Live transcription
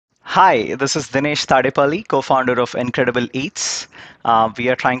Hi, this is Dinesh Tadepalli, co-founder of Incredible Eats. We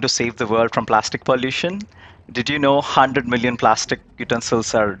are trying to save the world from plastic pollution. Did you know 100 million plastic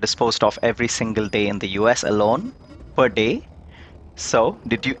utensils are disposed of every single day in the US alone per day? So,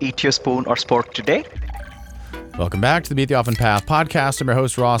 did you eat your spoon or spork today? Welcome back to the Beat the Often Path podcast. I'm your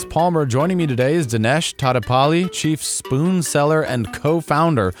host, Ross Palmer. Joining me today is Dinesh Tadepalli, chief spoon seller and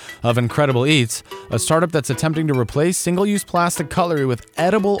co-founder of Incredible Eats, a startup that's attempting to replace single-use plastic cutlery with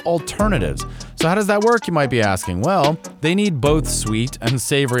edible alternatives. So how does that work, you might be asking? Well, they need both sweet and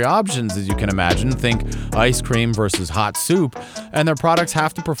savory options, as you can imagine. Think ice cream versus hot soup. And their products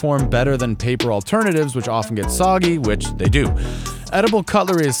have to perform better than paper alternatives, which often get soggy, which they do. Edible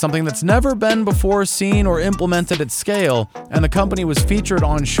cutlery is something that's never been before seen or implemented at scale, and the company was featured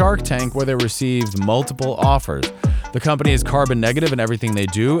on Shark Tank where they received multiple offers. The company is carbon negative in everything they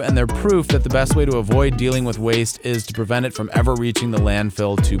do, and they're proof that the best way to avoid dealing with waste is to prevent it from ever reaching the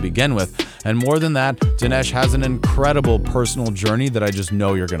landfill to begin with. And more than that, Dinesh has an incredible personal journey that I just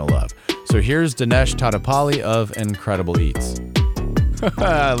know you're going to love. So here's Dinesh Tadepalli of Incredible Eats.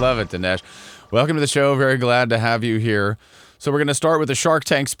 I love it, Dinesh. Welcome to the show. Very glad to have you here. So we're going to start with the Shark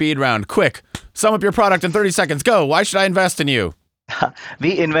Tank speed round. Quick, sum up your product in 30 seconds. Go. Why should I invest in you?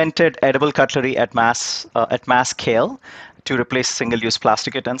 We invented edible cutlery at mass scale to replace single-use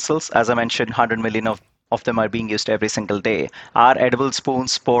plastic utensils. As I mentioned, 100 million of them are being used every single day. Our edible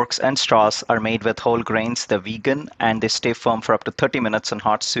spoons, forks, and straws are made with whole grains. They're vegan, and they stay firm for up to 30 minutes in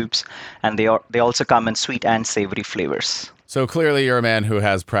hot soups. And they also come in sweet and savory flavors. So clearly you're a man who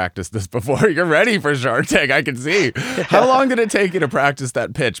has practiced this before. You're ready for Shark Tank, I can see. How long did it take you to practice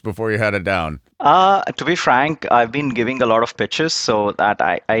that pitch before you had it down? To be frank, I've been giving a lot of pitches, so that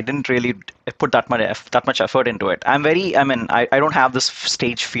I didn't really put that much effort into it. I don't have this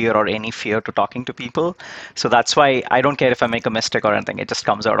stage fear or any fear to talking to people. So that's why I don't care if I make a mistake or anything. It just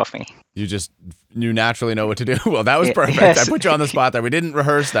comes out of me. You naturally know what to do. Well, that was perfect. Yes. I put you on the spot there. We didn't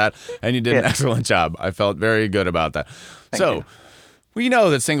rehearse that, and you did an excellent job. I felt very good about that. Thank you. We know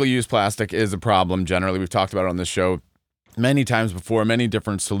that single-use plastic is a problem generally. We've talked about it on this show many times before, many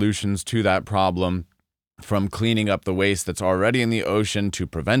different solutions to that problem, from cleaning up the waste that's already in the ocean to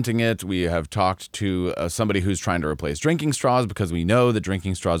preventing it. We have talked to somebody who's trying to replace drinking straws because we know that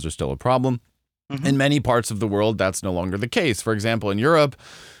drinking straws are still a problem. Mm-hmm. In many parts of the world, that's no longer the case. For example, in Europe,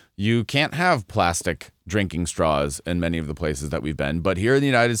 you can't have plastic drinking straws in many of the places that we've been. But here in the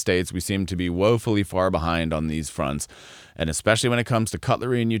United States, we seem to be woefully far behind on these fronts. And especially when it comes to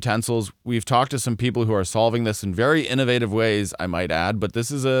cutlery and utensils, we've talked to some people who are solving this in very innovative ways, I might add. But this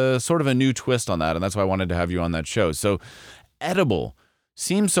is a sort of a new twist on that. And that's why I wanted to have you on that show. So edible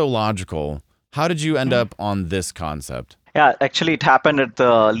seems so logical. How did you end up on this concept? Yeah, actually, it happened at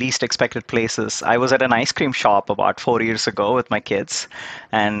the least expected places. I was at an ice cream shop about 4 years ago with my kids,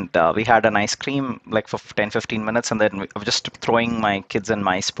 and we had an ice cream like for 10-15 minutes, and then we were just throwing my kids and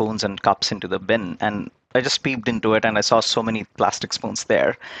my spoons and cups into the bin. And I just peeped into it, and I saw so many plastic spoons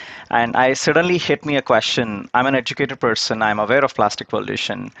there. And I suddenly hit me a question. I'm an educated person. I'm aware of plastic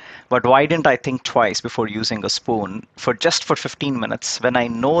pollution. But why didn't I think twice before using a spoon for 15 minutes when I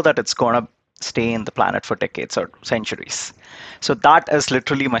know that it's going to stay in the planet for decades or centuries? So that is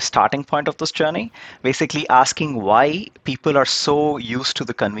literally my starting point of this journey, basically asking why people are so used to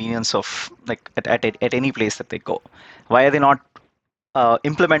the convenience of like at any place that they go. Why are they not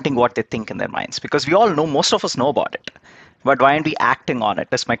implementing what they think in their minds? Because we all know, most of us know about it, but why aren't we acting on it?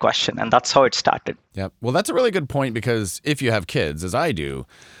 That's my question. And that's how it started. Yeah. Well, that's a really good point, because if you have kids, as I do,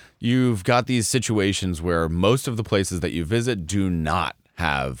 you've got these situations where most of the places that you visit do not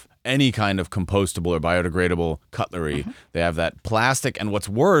have any kind of compostable or biodegradable cutlery. Mm-hmm. They have that plastic, and what's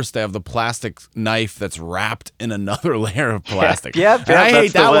worse, they have the plastic knife that's wrapped in another layer of plastic. Yeah, I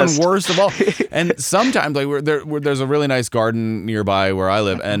hate that one worst of all. And sometimes, like there's a really nice garden nearby where I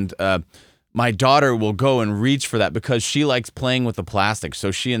live, and my daughter will go and reach for that because she likes playing with the plastic.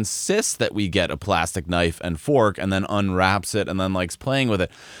 So she insists that we get a plastic knife and fork, and then unwraps it and then likes playing with it.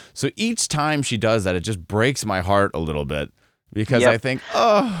 So each time she does that, it just breaks my heart a little bit. Because I think,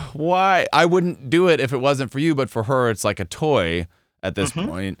 oh, why? I wouldn't do it if it wasn't for you, but for her, it's like a toy at this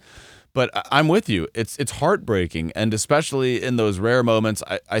point. But I'm with you. It's heartbreaking, and especially in those rare moments.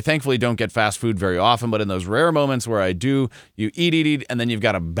 I thankfully don't get fast food very often, but in those rare moments where I do, you eat, and then you've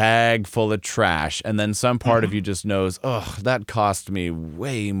got a bag full of trash, and then some part of you just knows, oh, that cost me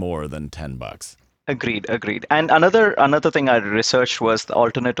way more than $10. Agreed. And another thing I researched was the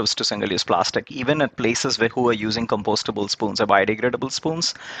alternatives to single-use plastic. Even at places who are using compostable spoons or biodegradable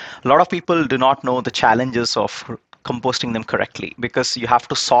spoons, a lot of people do not know the challenges of composting them correctly, because you have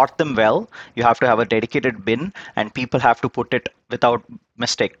to sort them well, you have to have a dedicated bin, and people have to put it without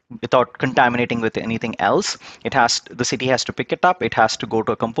mistake, without contaminating with anything else. The city has to pick it up. It has to go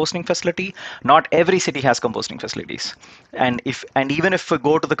to a composting facility. Not every city has composting facilities, and even if we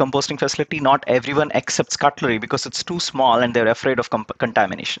go to the composting facility, not everyone accepts cutlery because it's too small and they're afraid of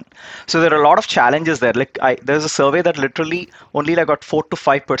contamination. So there are a lot of challenges there. There's a survey that literally only like about 4 to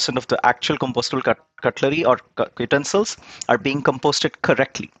 5% of the actual compostable cutlery or utensils are being composted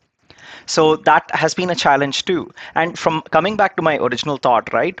correctly. So that has been a challenge too. And from coming back to my original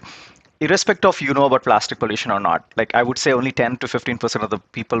thought, right? Irrespective of about plastic pollution or not, like I would say only 10 to 15% of the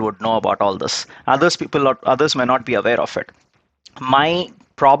people would know about all this. Others may not be aware of it. My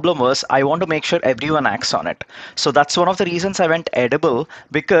problem was I want to make sure everyone acts on it. So that's one of the reasons I went edible,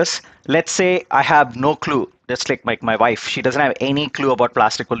 because let's say I have no clue, just like my wife, she doesn't have any clue about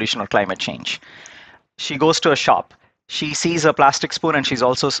plastic pollution or climate change. She goes to a shop. She sees a plastic spoon and she's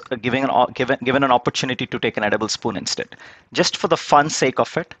also given an opportunity to take an edible spoon instead, just for the fun sake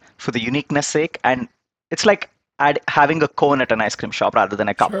of it, for the uniqueness sake. And it's like having a cone at an ice cream shop rather than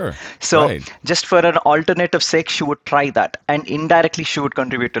a cup. Sure. So Right. just for an alternative sake, she would try that, and indirectly she would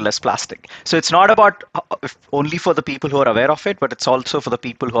contribute to less plastic. So it's not about only for the people who are aware of it, but it's also for the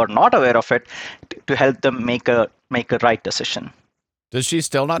people who are not aware of it to help them make a right decision. Does she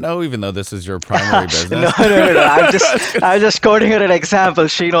still not know, even though this is your primary business? No. I'm just quoting her an example.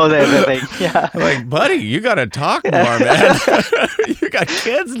 She knows everything. Yeah. Like, buddy, you got to talk more, man. You got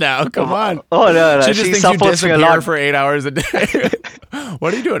kids now. Come on. Oh no. She just thinks you supports me a disappear lot. for 8 hours a day.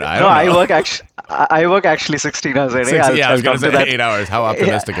 What are you doing? I No, don't know. I work actually 16 hours a day. I was going to come say 8 hours. How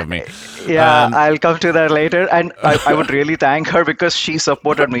optimistic of me. Yeah, I'll come to that later, and I would really thank her because she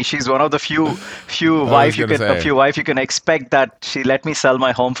supported me. She's one of the few wife you can expect that she let me sell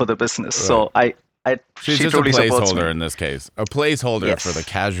my home for the business. So She's she just truly a supports me. placeholder in this case, a placeholder Yes. for the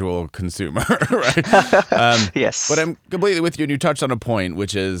casual consumer, right? Yes. But I'm completely with you, and you touched on a point,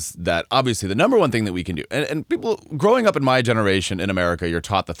 which is that obviously the number one thing that we can do, and people growing up in my generation in America, you're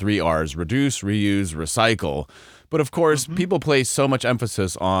taught the 3 R's: reduce, reuse, recycle. But of course, people place so much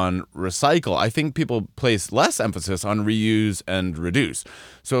emphasis on recycle. I think people place less emphasis on reuse and reduce.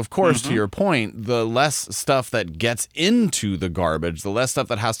 So of course, to your point, the less stuff that gets into the garbage, the less stuff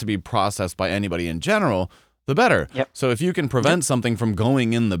that has to be processed by anybody in general, the better. Yep. So if you can prevent something from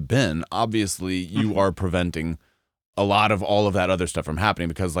going in the bin, obviously you are preventing a lot of all of that other stuff from happening,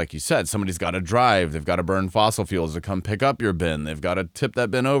 because like you said, somebody's got to drive, they've got to burn fossil fuels to come pick up your bin, they've got to tip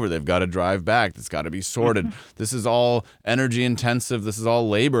that bin over, they've got to drive back, it's got to be sorted. This is all energy intensive, this is all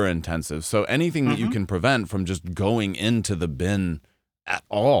labor intensive. So anything that you can prevent from just going into the bin at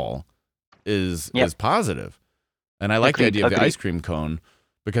all is positive. And I like the idea of the ice cream cone,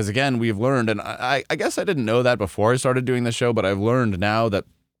 because again, we've learned, and I guess I didn't know that before I started doing the show, but I've learned now that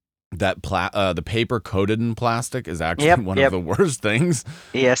the paper coated in plastic is actually one of the worst things.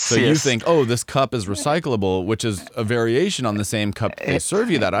 Yes. So you think, oh, this cup is recyclable, which is a variation on the same cup they serve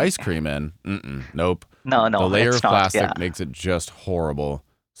you that ice cream in. Nope. No. The layer of plastic Yeah. makes it just horrible.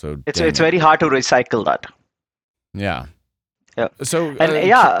 So It's very hard to recycle that. Yeah. Yeah. So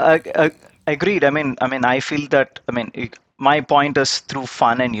agreed. I mean, I feel that. My point is, through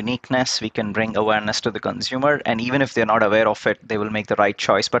fun and uniqueness, we can bring awareness to the consumer, and even if they're not aware of it, they will make the right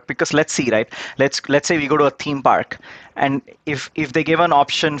choice. But because let's say we go to a theme park, and if they give an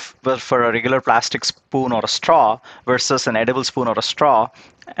option for a regular plastic spoon or a straw versus an edible spoon or a straw,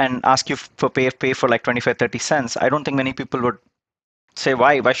 and ask you for pay for like 25-30 cents, I don't think many people would say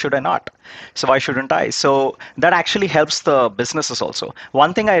why should I not? So why shouldn't I? So that actually helps the businesses also.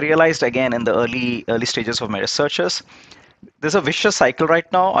 One thing I realized again in the early stages of my research is there's a vicious cycle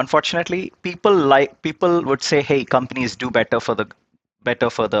right now. Unfortunately, people would say, hey, companies do better for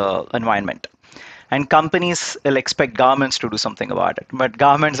the environment, and companies will expect governments to do something about it, but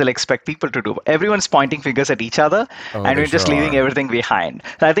governments will expect people to do. Everyone's pointing fingers at each other, and we're just leaving everything behind.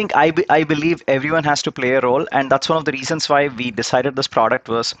 So I think I believe everyone has to play a role, and that's one of the reasons why we decided this product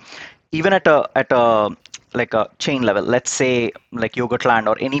was even at a like a chain level. Let's say like Yogurtland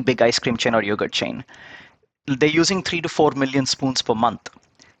or any big ice cream chain or yogurt chain. They're using 3 to 4 million spoons per month.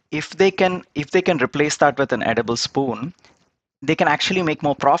 If they can replace that with an edible spoon, they can actually make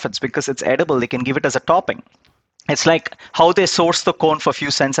more profits because it's edible. They can give it as a topping. It's like how they source the cone for a few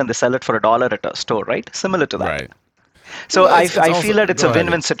cents and they sell it for $1 at a store, right? Similar to that. Right. So Well, I it's also- feel that it's go a ahead.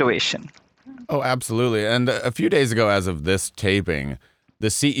 win-win situation. Oh, absolutely. And a few days ago, as of this taping, the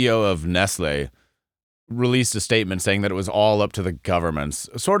CEO of Nestle released a statement saying that it was all up to the governments,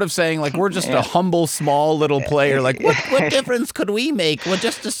 sort of saying like, we're just a humble, small little player. Like, what difference could we make? We're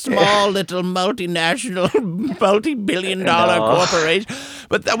just a small little multinational, multi-billion-dollar corporation.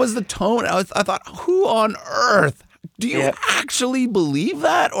 But that was the tone. I thought, who on earth Do you Yeah. actually believe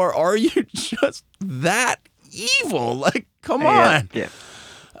that, or are you just that evil? Like, come Yeah. on. Yeah.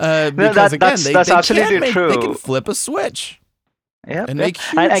 No, Because again, that's absolutely they can true. flip a switch Yep. and Yep. make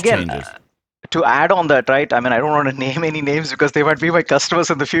And huge again, changes. to add on that, right? I mean, I don't want to name any names because they might be my customers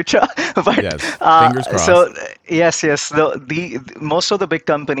in the future. But Yes, fingers crossed. yes, yes, the most of the big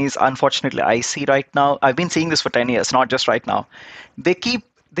companies, unfortunately, I see right now. I've been seeing this for 10 years, not just right now. They keep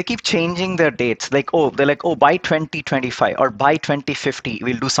changing their dates. Like, they're like, by 2025 or by 2050,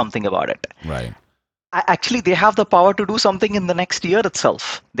 we'll do something about it. Right. Actually, they have the power to do something in the next year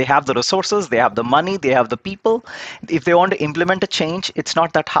itself. They have the resources, they have the money, they have the people. If they want to implement a change, it's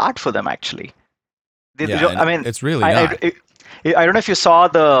not that hard for them, actually. Yeah, and I mean, it's really I, not. I, I don't know if you saw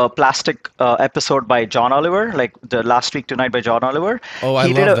the plastic episode by John Oliver, like the Last Week Tonight by John Oliver. Oh, I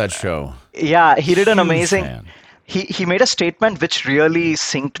He did love a, that show. yeah, he did an Huge amazing. fan. He made a statement which really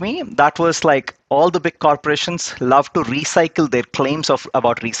synced me. That was like all the big corporations love to recycle their claims of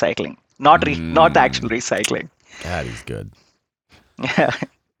about recycling, not the actual recycling. God, he's good. Yeah.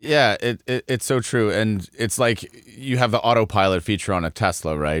 Yeah, it's so true. And it's like you have the autopilot feature on a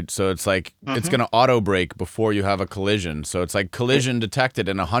Tesla, right? So it's like it's going to auto brake before you have a collision. So it's like collision detected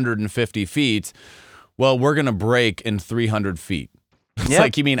in 150 feet. Well, we're going to brake in 300 feet. It's Yeah.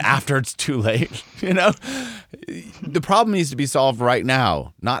 like, you mean after it's too late? You know, the problem needs to be solved right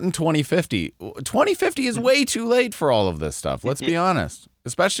now, not in 2050. 2050 is way too late for all of this stuff. Let's be honest,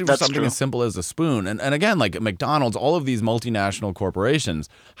 especially for That's something true. as simple as a spoon. And again, like McDonald's, all of these multinational corporations,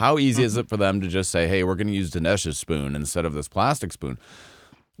 how easy is it for them to just say, hey, we're going to use Dinesh's spoon instead of this plastic spoon?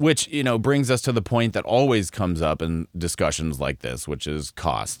 Which, brings us to the point that always comes up in discussions like this, which is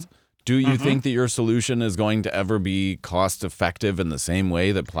cost. Do you think that your solution is going to ever be cost effective in the same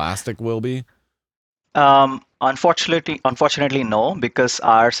way that plastic will be? Unfortunately, no, because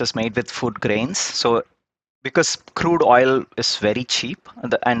ours is made with food grains. So because crude oil is very cheap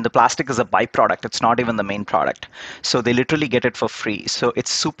and the plastic is a byproduct, it's not even the main product. So they literally get it for free. So it's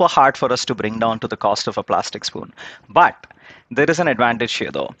super hard for us to bring down to the cost of a plastic spoon. But there is an advantage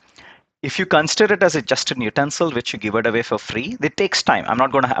here though. If you consider it as just an utensil which you give it away for free, it takes time. I'm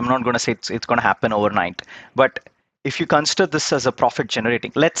not gonna say it's gonna happen overnight. But if you consider this as a profit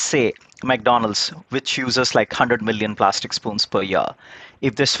generating, let's say McDonald's, which uses like 100 million plastic spoons per year,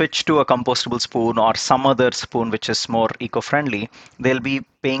 if they switch to a compostable spoon or some other spoon which is more eco-friendly, they'll be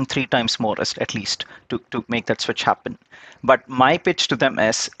paying 3 times more at least to make that switch happen. But my pitch to them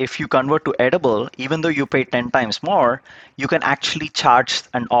is if you convert to edible, even though you pay 10 times more, you can actually charge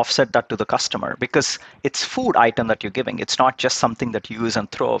and offset that to the customer because it's food item that you're giving. It's not just something that you use and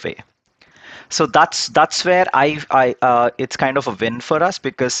throw away. So that's where it's kind of a win for us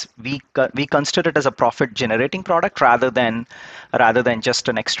because we consider it as a profit generating product rather than just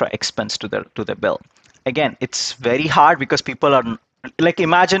an extra expense to the bill. Again, it's very hard because people are like,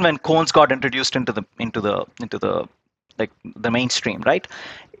 imagine when cones got introduced into the like the mainstream, right?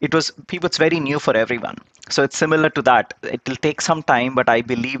 It's very new for everyone. So it's similar to that. It will take some time, but I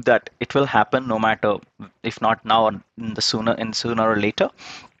believe that it will happen no matter, if not now, sooner or later,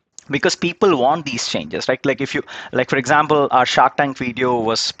 because people want these changes, right? Like if you, like for example, our Shark Tank video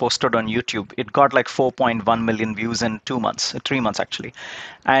was posted on YouTube. It got like 4.1 million views in 2 months, 3 months actually,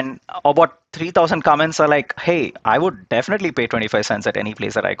 and about 3,000 comments are like, hey, I would definitely pay 25 cents at any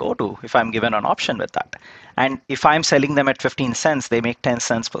place that I go to if I'm given an option with that. And if I'm selling them at 15 cents, they make 10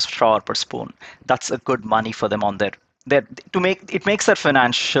 cents per straw or per spoon. That's a good money for them on their it makes their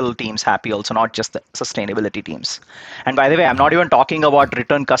financial teams happy also, not just the sustainability teams. And by the way, I'm not even talking about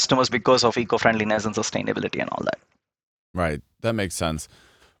return customers because of eco-friendliness and sustainability and all that. Right. That makes sense.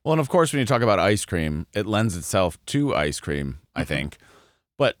 Well, and of course, when you talk about ice cream, it lends itself to ice cream, I think.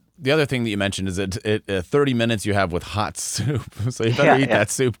 But the other thing that you mentioned is that 30 minutes you have with hot soup. So you better eat that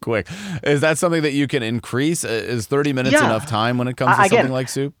soup quick. Is that something that you can increase? Is 30 minutes enough time when it comes to something like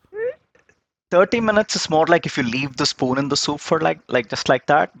soup? 30 minutes is more like if you leave the spoon in the soup for like just like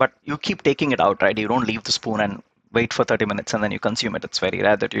that, but you keep taking it out, right? You don't leave the spoon and wait for 30 minutes and then you consume it. It's very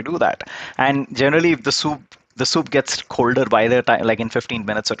rare that you do that. And generally, if the soup gets colder by the time, like in 15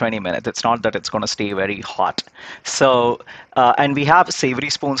 minutes or 20 minutes, it's not that it's going to stay very hot. So, and we have savory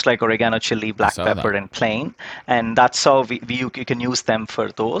spoons like oregano, chili, black pepper, and plain. And that's how you can use them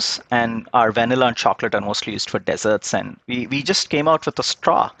for those. And our vanilla and chocolate are mostly used for desserts. And we just came out with a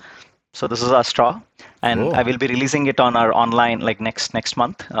straw. So this is our straw, and Cool. I will be releasing it on our online like next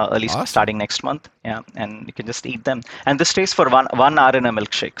month, starting next month. Yeah, and you can just eat them. And this stays for 1 hour in a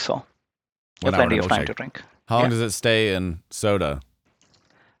milkshake, so you have plenty of time to drink. How long does it stay in soda?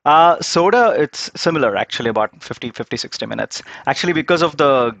 Soda, it's similar actually, about 50, 60 minutes. Actually, because of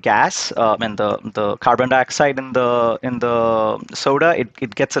the gas and the carbon dioxide in the soda,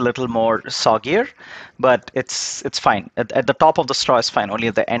 it gets a little more soggier, but it's fine. At the top of the straw is fine. Only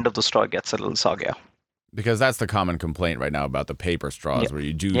at the end of the straw it gets a little soggier. Because that's the common complaint right now about the paper straws, Yep. where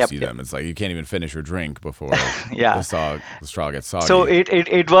you do Yep. see Yep. them. It's like you can't even finish your drink before Yeah. the straw gets So soggy.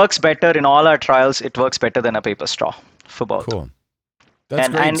 it works better in all our trials. It works better than a paper straw for both. Cool. That's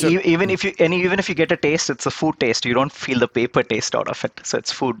And great. and So, even if you get a taste, it's a food taste. You don't feel the paper taste out of it. So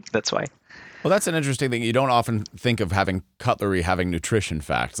it's food. That's why. well, that's an interesting thing. You don't often think of having cutlery having nutrition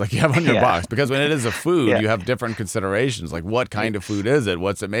facts like you have on your Yeah. box, because when it is a food, Yeah. you have different considerations, like what kind of food is it?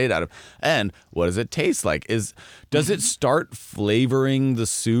 What's it made out of? And what does it taste like? Does it start flavoring the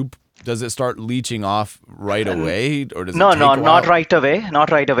soup? Does it start leaching off right away, or does it No, take no, a not while? right away.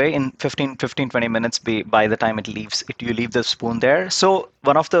 Not right away. In 20 minutes by the time it leaves, you leave the spoon there. So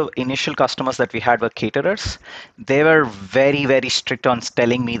one of the initial customers that we had were caterers. They were very, very strict on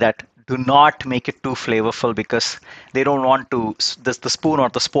telling me that do not make it too flavorful because they don't want to the spoon or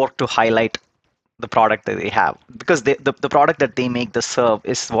the spork to highlight the product that they have, because the product that they make the serve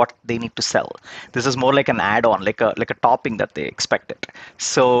is what they need to sell. This is more like an add-on, like a topping that they expect it.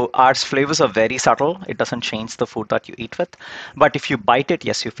 So our flavors are very subtle. It doesn't change the food that you eat with, but if you bite it,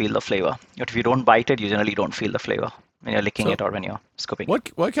 yes, you feel the flavor. But if you don't bite it, you generally don't feel the flavor when you're licking So, it or when you're scooping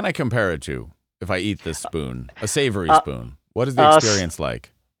it. what can I compare it to if I eat this spoon? A savory uh, spoon. What is the uh, experience like?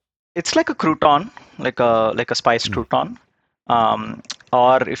 it's like a crouton, like a spiced Mm. crouton. Um,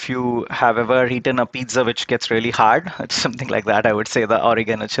 or if you have ever eaten a pizza which gets really hard, it's something like that. I would say the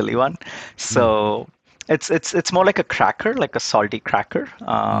oregano chili one. Mm. So it's more like a cracker, like a salty cracker,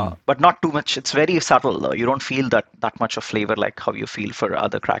 Mm. but not too much. It's very subtle though. You don't feel that much of flavor like how you feel for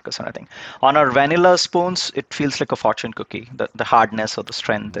other crackers or anything. On our vanilla spoons, it feels like a fortune cookie. The hardness or the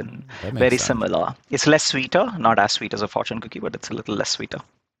strength and That makes very sense. similar. It's less sweeter, not as sweet as a fortune cookie, but it's a little less sweeter.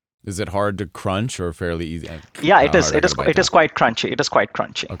 Is it hard to crunch or fairly easy? Yeah, it How is. hard I It got is. to bite It down? is quite crunchy. It is quite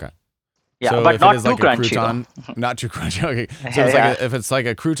crunchy. Okay. Yeah, So but if it is not too like a crunchy though. crouton, not too crunchy. Okay. So it's Yeah, if it's like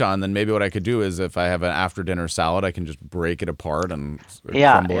a crouton, then maybe what I could do is if I have an after dinner salad, I can just break it apart and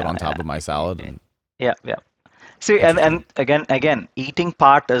yeah, crumble it yeah, on top of my salad. And yeah. See, and interesting. again, eating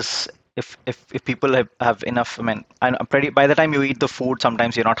part is if people have enough. I mean, I'm pretty. By the time you eat the food,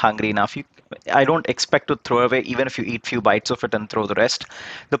 sometimes you're not hungry enough. I don't expect to throw away even if you eat few bites of it and throw the rest.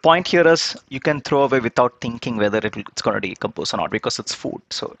 The point here is you can throw away without thinking whether it's going to decompose or not because it's food,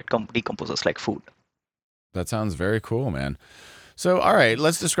 so it decomposes like food. That sounds very cool, man. So, all right,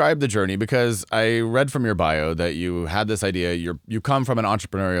 let's describe the journey, because I read from your bio that you had this idea. You come from an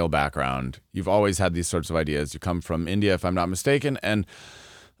entrepreneurial background. You've always had these sorts of ideas. You come from India, if I'm not mistaken. And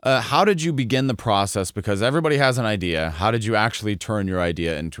how did you begin the process? Because everybody has an idea. How did you actually turn your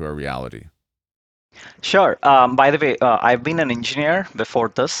idea into a reality? Sure. By the way, I've been an engineer before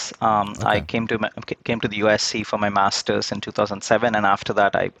this. I Okay. came to the USC for my master's in 2007, and after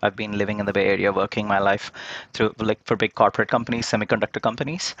that, I've been living in the Bay Area, working my life through like for big corporate companies, semiconductor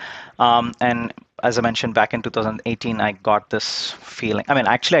companies. And as I mentioned, back in 2018, I got this feeling. I mean,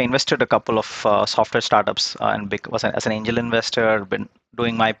 actually, I invested a couple of software startups and was as an angel investor, been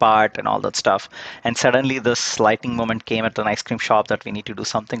doing my part and all that stuff. And suddenly, this lightning moment came at an ice cream shop that we need to do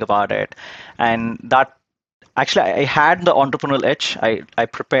something about it, and that actually I had the entrepreneurial itch. I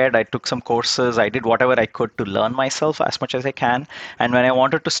prepared, I took some courses, I did whatever I could to learn myself as much as I can. And when I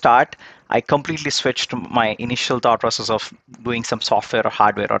wanted to start, I completely switched my initial thought process of doing some software or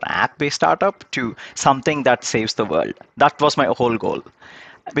hardware or app-based startup to something that saves the world. That was my whole goal,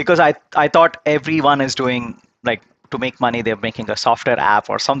 because I thought everyone is doing like to make money they're making a software app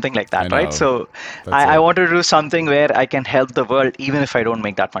or something like I that, right? know. So That's I it. wanted to do something where I can help the world even if I don't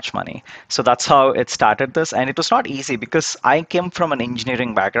make that much money. So that's how it started this, and it was not easy because I came from an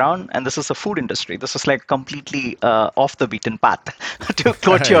engineering background and this is a food industry. This is like completely off the beaten path to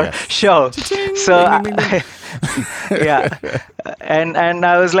quote your Yeah. show. Cha-ching! So Ding, ding, ding, ding. yeah, and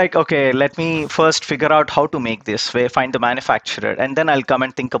I was like, okay, let me first figure out how to make this, where find the manufacturer, and then I'll come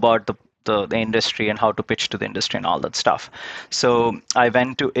and think about the industry and how to pitch to the industry and all that stuff. So I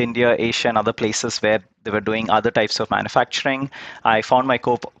went to India, Asia, and other places where they were doing other types of manufacturing. I found my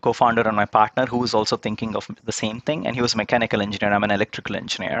co-founder and my partner who was also thinking of the same thing, and he was a mechanical engineer. I'm an electrical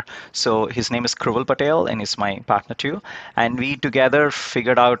engineer. So his name is Kruval Patel, and he's my partner too. And we together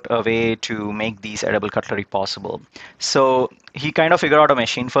figured out a way to make these edible cutlery possible. So he kind of figured out a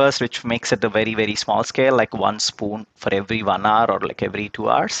machine first, which makes it a very, very small scale, like one spoon for every 1 hour or like every 2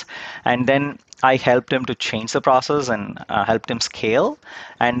 hours. And then I helped him to change the process and helped him scale.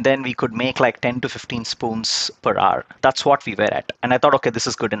 And then we could make like 10 to 15 spoons per hour. That's what we were at. And I thought, okay, this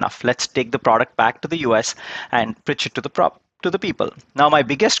is good enough. Let's take the product back to the US and pitch it to the people. Now, my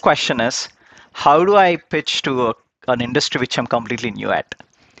biggest question is, how do I pitch to an industry which I'm completely new at?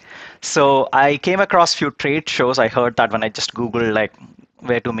 So I came across few trade shows. I heard that when I just Googled like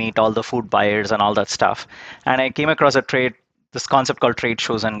where to meet all the food buyers and all that stuff, and I came across this concept called trade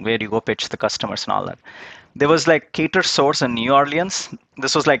shows and where you go pitch the customers and all that. There was like Cater Source in New Orleans.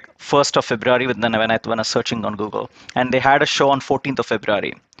 This was like 1st of February when I was searching on Google, and they had a show on 14th of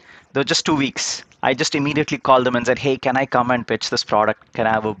February. They were just 2 weeks. I just immediately called them and said, hey, can I come and pitch this product? Can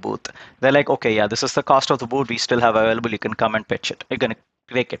I have a booth? They're like, okay, yeah, this is the cost of the booth. We still have available. You can come and pitch it. You're going to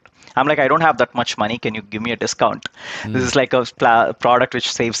take it. I'm like, I don't have that much money. Can you give me a discount? This is like a product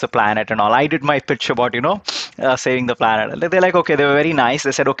which saves the planet and all. I did my pitch about, saving the planet. They're like, okay, they were very nice.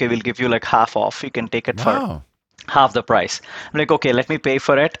 They said, okay, we'll give you like half off. You can take it for Wow. half the price. I'm like, okay, let me pay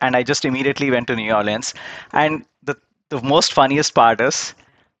for it. And I just immediately went to New Orleans. And the most funniest part is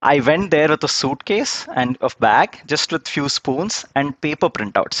I went there with a suitcase and a bag, just with few spoons and paper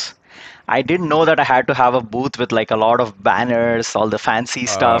printouts. I didn't know that I had to have a booth with like a lot of banners, all the fancy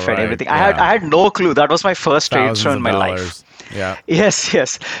stuff and Right. everything. Yeah. I had no clue. That was my first trade show Thousands in of my life. dollars. Yeah. Yes,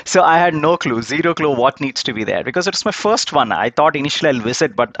 yes. So I had no clue, zero clue what needs to be there because it's my first one. I thought initially I'll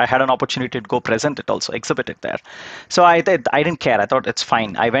visit, but I had an opportunity to go present it also, exhibit it there. So I didn't care. I thought it's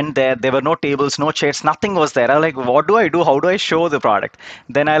fine. I went there. There were no tables, no chairs, nothing was there. I was like, what do I do? How do I show the product?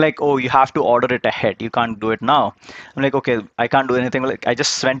 Then I like, oh, you have to order it ahead. You can't do it now. I'm like, okay, I can't do anything. Like I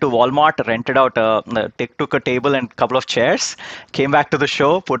just went to Walmart, rented out took a table and a couple of chairs, came back to the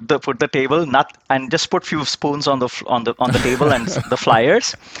show, put the table, and just put few spoons on the table and the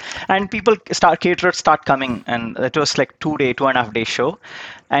flyers, and caterers start coming, and it was like 2.5 day show,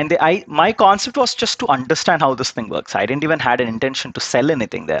 and my concept was just to understand how this thing works. I didn't even had an intention to sell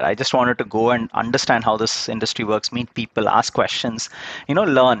anything there. I just wanted to go and understand how this industry works, meet people, ask questions,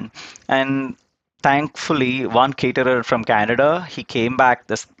 learn. And thankfully, one caterer from Canada, he came back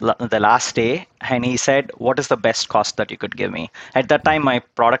the last day and he said, what is the best cost that you could give me? At that time, my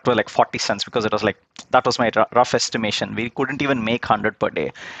product was like 40 cents because it was like, that was my rough estimation. We couldn't even make 100 per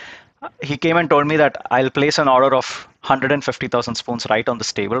day. He came and told me that I'll place an order of 150,000 spoons right on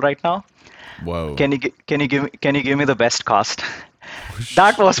this table right now. Whoa. Can you give me the best cost?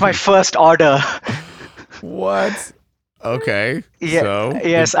 That was my first order. What? Okay. Yeah, So,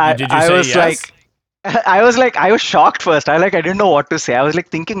 yes, did you I say was yes? like, I was shocked first. I didn't know what to say. I was like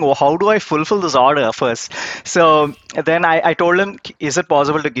thinking, well, how do I fulfill this order first? So then I told him, is it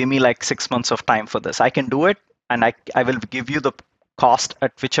possible to give me like 6 months of time for this? I can do it, and I will give you the cost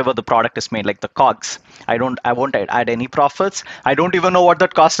at whichever the product is made, like the COGS. I won't add any profits. I don't even know what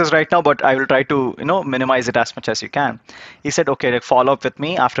that cost is right now, but I will try to minimize it as much as you can. He said, okay, like, follow up with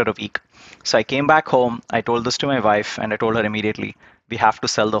me after a week. So I came back home. I told this to my wife, and I told her immediately, we have to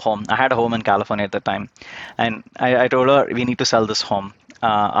sell the home. I had a home in California at the time, and I told her we need to sell this home.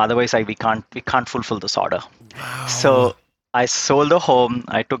 Otherwise, we can't fulfill this order. So I sold the home.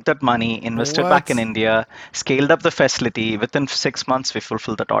 I took that money, invested back in What? India, scaled up the facility. Within 6 months, we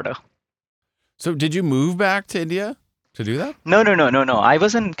fulfilled that order. So did you move back to India to do that? No, no, no, no, no. I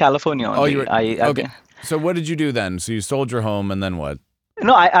was in California Oh, you only. were okay. So what did you do then? So you sold your home and then what?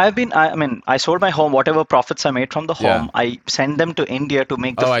 No, I mean, I sold my home. Whatever profits I made from the Yeah. home, I sent them to India to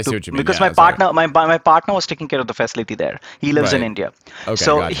make Oh, I see what you mean. because Yeah, my sorry. partner, my partner was taking care of the facility there. He lives in Right. India, Okay,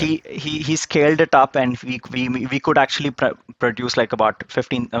 so gotcha. he scaled it up, and we could actually produce like about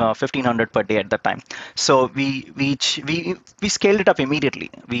 1,500 per day at that time. So we scaled it up immediately.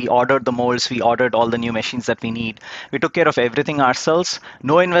 We ordered the molds, we ordered all the new machines that we need. We took care of everything ourselves.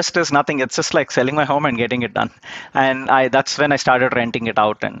 No investors, nothing. It's just like selling my home and getting it done. And that's when I started renting it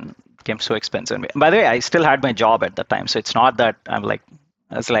out, and became so expensive. By the way, I still had my job at the time, so it's not that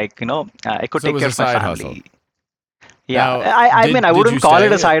it's like I could So it take was care a of my side family. hustle. Yeah, Now, I mean, I did wouldn't you call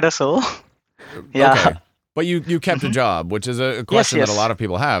it a stay? side hustle. Yeah. Okay. But you kept a job, which is a question that a yes. lot of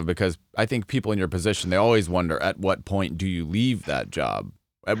people have, because I think people in your position, they always wonder, at what point do you leave that job?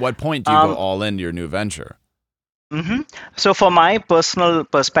 At what point do you go all into your new venture? So for my personal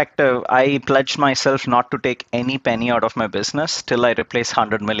perspective, I pledged myself not to take any penny out of my business till I replace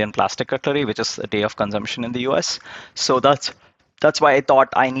 100 million plastic cutlery, which is a day of consumption in the US. So that's why I thought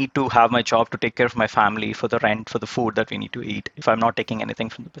I need to have my job to take care of my family, for the rent, for the food that we need to eat, if I'm not taking anything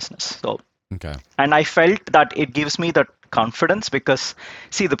from the business. So, Okay. and I felt that it gives me that confidence because,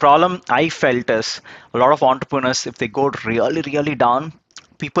 see, the problem I felt is a lot of entrepreneurs, if they go really, really down,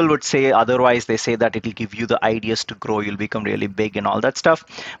 people would say otherwise. They say that it'll give you the ideas to grow, you'll become really big and all that stuff.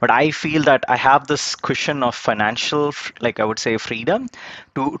 But I feel that I have this cushion of financial, like I would say, freedom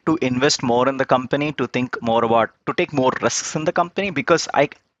to invest more in the company, to think more about, to take more risks in the company, because I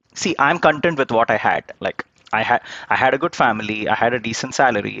see I'm content with what I had. Like I had a good family, I had a decent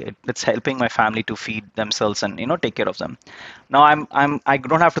salary. It's helping my family to feed themselves and take care of them. Now I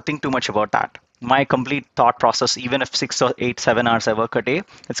don't have to think too much about that. My complete thought process, even if 6 or 8, 7 hours I work a day,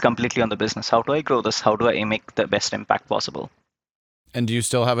 it's completely on the business. How do I grow this? How do I make the best impact possible? And do you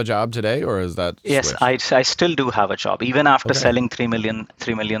still have a job today, or is that Yes, switched? I still do have a job, even after Okay. selling 3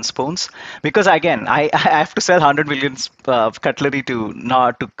 million spoons. Because again, I have to sell 100 million cutlery to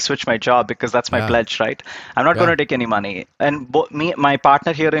not to switch my job, because that's my Yeah. pledge, right? I'm not going Yeah. to take any money. And my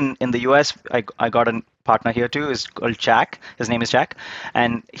partner here in the US, I got a partner here too, is called Jack. His name is Jack,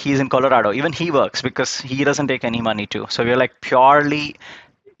 and he's in Colorado. Even he works because he doesn't take any money too. So we're like purely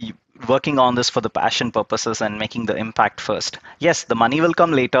y- working on this for the passion purposes and making the impact first. Yes, the money will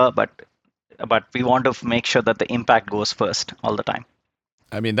come later, but we want to make sure that the impact goes first all the time.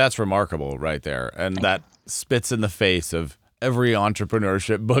 I mean, that's remarkable right there. And Thank that spits in the face of every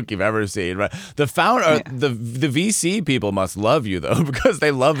entrepreneurship book you've ever seen, right? The you. founder, Yeah. the VC people must love you though, because they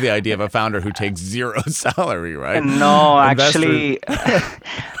love the idea of a founder who takes zero salary, right? And no, Investors. actually,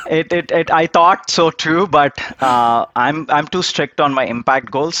 I thought so too, but I'm too strict on my impact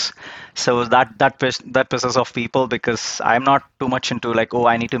goals, so that pisses off people, because I'm not too much into like, oh,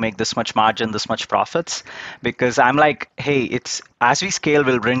 I need to make this much margin, this much profits, because I'm like, hey, it's as we scale,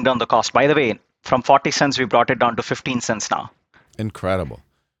 we'll bring down the cost. By the way, from 40 cents we brought it down to 15 cents now. Incredible.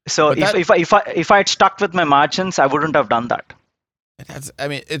 So But if I had stuck with my margins, I wouldn't have done that. I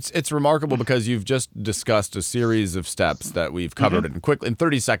mean, it's remarkable because you've just discussed a series of steps that we've covered in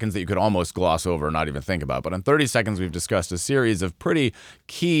 30 seconds that you could almost gloss over and not even think about. But in 30 seconds, we've discussed a series of pretty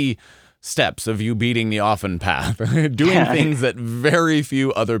key steps of you beating the often path, doing things that very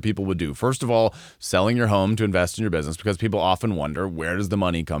few other people would do. First of all, selling your home to invest in your business, because people often wonder, where does the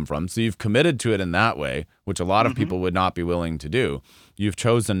money come from? So you've committed to it in that way, which a lot of Hmm. people would not be willing to do. You've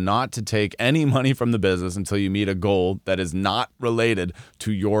chosen not to take any money from the business until you meet a goal that is not related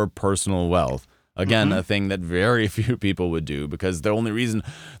to your personal wealth. Again, Hmm. a thing that very few people would do, because the only reason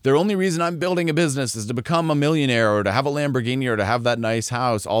I'm building a business is to become a millionaire or to have a Lamborghini or to have that nice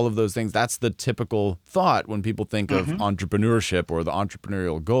house, all of those things. That's the typical thought when people think of Hmm. entrepreneurship or the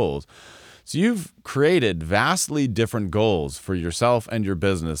entrepreneurial goals. So you've created vastly different goals for yourself and your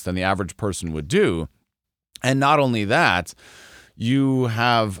business than the average person would do. And not only that, you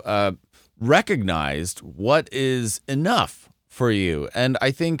have recognized what is enough for you. And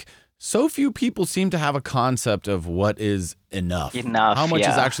I think so few people seem to have a concept of what is enough. How Enough, much is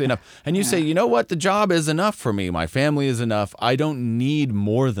yeah. actually enough? And you say, Yeah. you know what? The job is enough for me. My family is enough. I don't need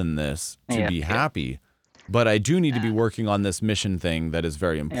more than this to Yeah, be yeah, happy. But I do need to be working on this mission thing that is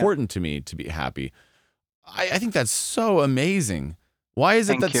very yeah. important to me to be happy. I think that's so amazing. Why is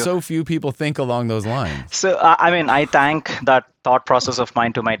it Thank that you. so few people think along those lines? So, I mean, I thank that thought process of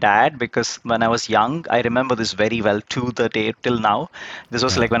mine to my dad, because when I was young, I remember this very well to the day till now. This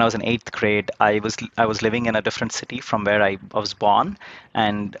was Yeah. like when I was in eighth grade. I was living in a different city from where I was born,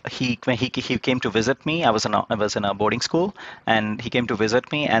 and when he came to visit me. I was in a boarding school, and he came to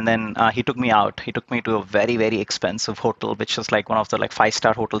visit me, and then he took me out. He took me to a very very expensive hotel, which was like one of the like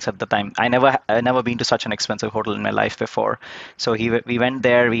 5-star hotels at the time. I never been to such an expensive hotel in my life before. So we went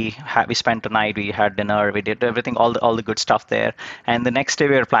there. We spent the night. We had dinner. We did everything, all the good stuff there. And the next day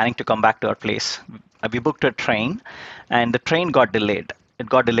we were planning to come back to our place. We booked a train, and the train got delayed. It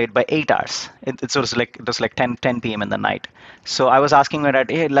got delayed by 8 hours. It was like 10 p.m. in the night. So I was asking my dad,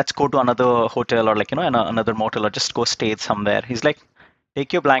 hey, let's go to another hotel, or like another motel, or just go stay somewhere. He's like,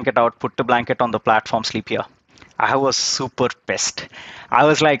 take your blanket out, put the blanket on the platform, sleep here. I was super pissed. I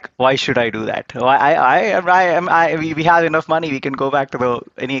was like, why should I do that? Why we have enough money. We can go back to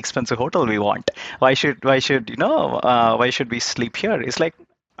any expensive hotel we want. Why should we sleep here? It's like,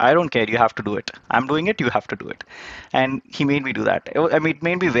 I don't care. You have to do it. I'm doing it. You have to do it. And he made me do that. I mean, it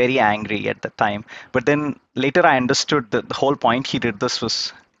made me very angry at the time. But then later I understood that the whole point he did this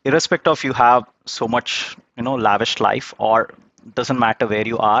was, irrespective of you have so much, lavish life, or doesn't matter where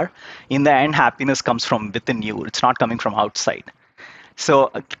you are, in the end happiness comes from within you. It's not coming from outside.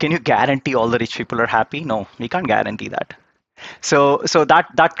 So can you guarantee all the rich people are happy? No, we can't guarantee that. So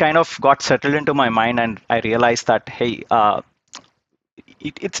that kind of got settled into my mind, and I realized that, hey,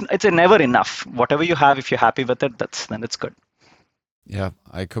 it's a never enough. Whatever you have, if you're happy with it, then it's good. Yeah,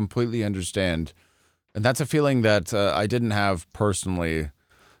 I completely understand. And that's a feeling that I didn't have personally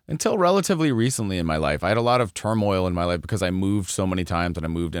until relatively recently in my life. I had a lot of turmoil in my life because I moved so many times and I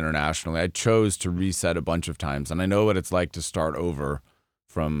moved internationally. I chose to reset a bunch of times, and I know what it's like to start over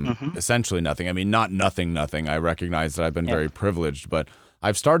from Hmm. essentially nothing. I mean, not nothing, nothing. I recognize that I've been Yeah. very privileged, but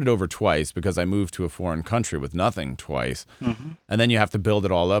I've started over twice because I moved to a foreign country with nothing twice. Hmm. And then you have to build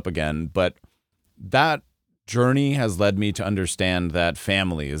it all up again. But that journey has led me to understand that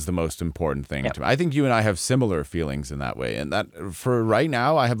family is the most important thing Yep. to me. I think you and I have similar feelings in that way. And that for right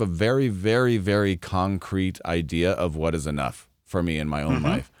now, I have a very, very, very concrete idea of what is enough for me in my own Hmm.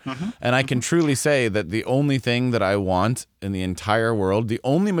 life. Hmm. And I can truly say that the only thing that I want in the entire world, the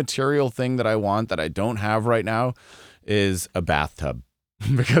only material thing that I want that I don't have right now is a bathtub.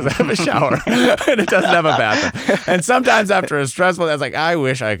 Because I have a shower and it doesn't have a bathroom. And sometimes after a stressful, I was like, I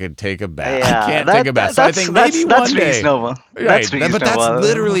wish I could take a bath. I Yeah, can't take a bath. So I think maybe that's one day. reasonable. Right. That's But that's reasonable.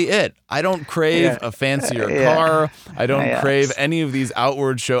 literally it. I don't crave Yeah. a fancier Yeah. car. I don't Yeah. crave any of these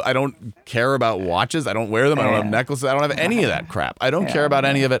outward show. I don't care about watches. I don't wear them. I don't have Yeah. necklaces. I don't have any of that crap. I don't care about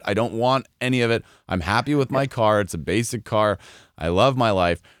any of it. I don't want any of it. I'm happy with my car. It's a basic car. I love my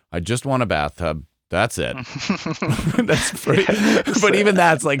life. I just want a bathtub. That's it. That's pretty, but even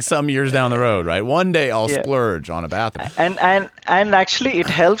that's like some years down the road, right? One day I'll Yeah. splurge on a bathroom. And actually it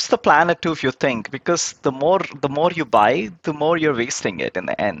helps the planet too if you think, because the more you buy, the more you're wasting it in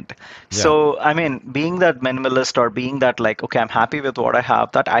the end. Yeah. So I mean, being that minimalist or being that like, okay, I'm happy with what I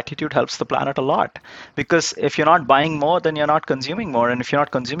have, that attitude helps the planet a lot. Because if you're not buying more, then you're not consuming more. And if you're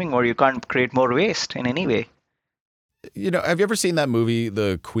not consuming more, you can't create more waste in any way. You know, have you ever seen that movie,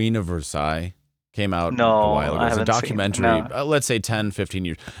 The Queen of Versailles? Came out a No, while ago. I It's a haven't seen. documentary, No. let's say 10, 15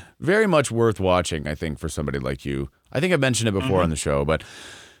 years. Very much worth watching, I think, for somebody like you. I think I've mentioned it before on the show, but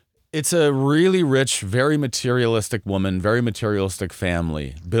it's a really rich, very materialistic woman, very materialistic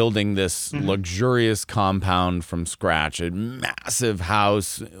family building this luxurious compound from scratch, a massive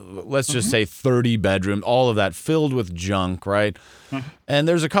house, let's just say 30 bedrooms, all of that filled with junk, right? And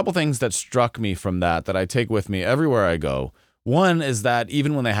there's a couple things that struck me from that I take with me everywhere I go. One is that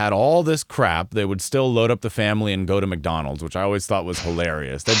even when they had all this crap, they would still load up the family and go to McDonald's, which I always thought was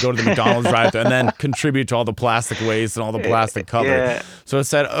hilarious. They'd go to the McDonald's drive-thru and then contribute to all the plastic waste and all the plastic cutlery. Yeah. So it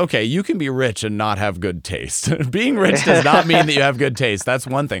said, okay, you can be rich and not have good taste. Being rich does not mean that you have good taste. That's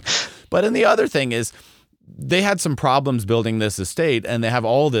one thing. But then the other thing is, they had some problems building this estate and they have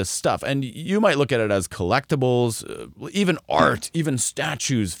all this stuff. And you might look at it as collectibles, even art, even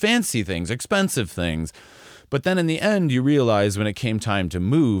statues, fancy things, expensive things. But then in the end, you realize when it came time to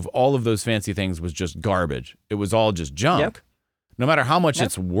move, all of those fancy things was just garbage. It was all just junk. Yep. No matter how much Yep.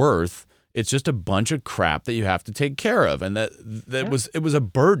 it's worth, it's just a bunch of crap that you have to take care of. And it was a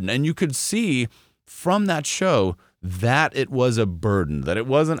burden. And you could see from that show that it was a burden, that it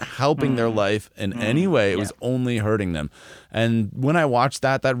wasn't helping their life in any way. It was only hurting them. And when I watched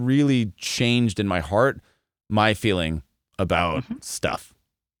that, that really changed in my heart my feeling about stuff.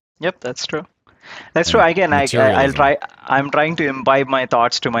 Yep, that's true. That's true. And Again, I'll materialism. try. I'm trying to imbibe my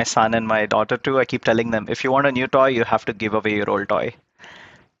thoughts to my son and my daughter too. I keep telling them, if you want a new toy, you have to give away your old toy.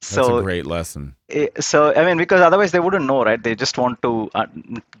 That's So, a great lesson. so I mean, because otherwise they wouldn't know, right? They just want to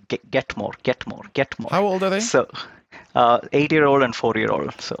get more, get more, get more. How old are they? So, 8-year-old and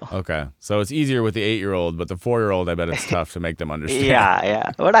 4-year-old. So. Okay. So it's easier with the 8-year-old, but the 4-year-old, I bet it's tough to make them understand.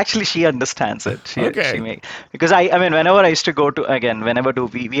 Yeah. But actually, she understands it. Okay. Because I mean, whenever I used to go to, again,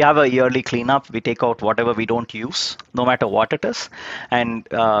 we have a yearly cleanup. We take out whatever we don't use, no matter what it is, and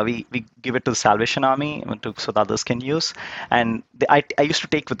we give it to the Salvation Army so that others can use. And I used to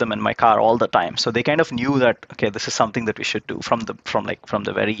take with them in my car all the time, so they kind of knew that, okay, this is something that we should do from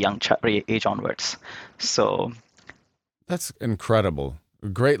the very young age onwards. So. That's incredible. A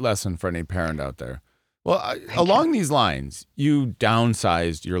great lesson for any parent out there. Well, along these lines, you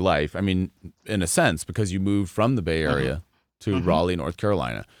downsized your life. I mean, in a sense, because you moved from the Bay Area to Raleigh, North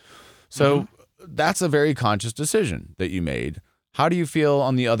Carolina. So that's a very conscious decision that you made. How do you feel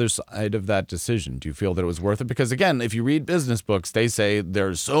on the other side of that decision? Do you feel that it was worth it? Because again, if you read business books, they say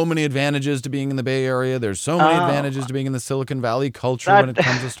there's so many advantages to being in the Bay Area. There's so many advantages to being in the Silicon Valley culture when it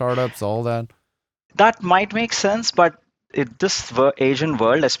comes to startups, all that. That might make sense, but this Asian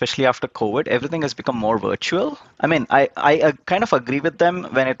world, especially after COVID, everything has become more virtual. I mean, I kind of agree with them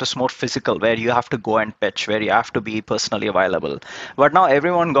when it was more physical, where you have to go and pitch, where you have to be personally available. But now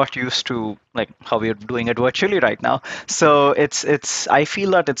everyone got used to like how we're doing it virtually right now. So I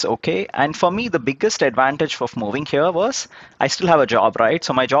feel that it's okay. And for me, the biggest advantage of moving here was I still have a job, right?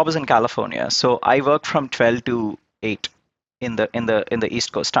 So my job is in California. So I work from 12 to 8. in the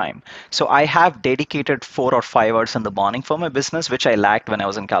East Coast time. So I have dedicated 4 or 5 hours in the morning for my business, which I lacked when I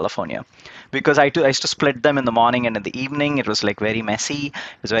was in California, because I used to split them in the morning and in the evening. It was like very messy.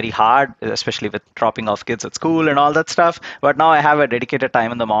 It was very hard, especially with dropping off kids at school and all that stuff. But now I have a dedicated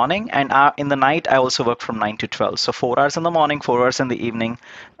time in the morning, and in the night I also work from 9 to 12. So 4 hours in the morning, 4 hours in the evening.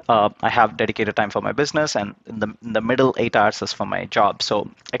 I have dedicated time for my business, and in the middle 8 hours is for my job. So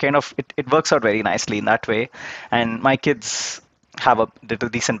I kind of it works out very nicely in that way. And my kids have a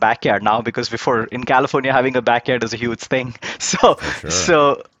decent backyard now, because before in California having a backyard is a huge thing. So For sure.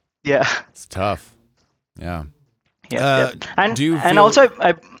 so yeah, It's tough. Yeah. yeah. And Do you and feel, also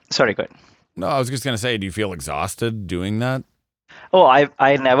I sorry, go ahead. no, I was just going to say, do you feel exhausted doing that? Oh,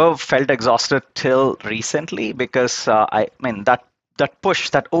 I never felt exhausted till recently, because I mean that push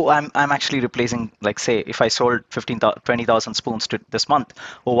that, oh, I'm actually replacing, like, say if I sold 20,000 spoons to this month,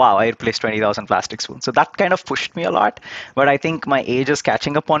 oh wow, I replaced 20,000 plastic spoons. So that kind of pushed me a lot. But I think my age is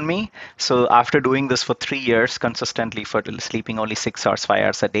catching up on me. So after doing this for 3 years consistently, for sleeping only 6 hours, 5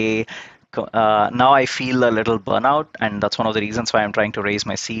 hours a day, now I feel a little burnout, and that's one of the reasons why I'm trying to raise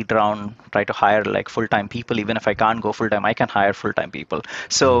my seed round, try to hire like full-time people. Even if I can't go full-time, I can hire full-time people.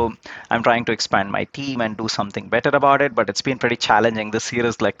 So I'm trying to expand my team and do something better about it, but it's been pretty challenging. This year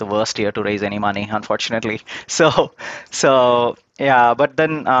is like the worst year to raise any money, unfortunately. So yeah, but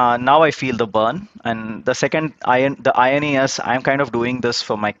then now I feel the burn. And the irony is I'm kind of doing this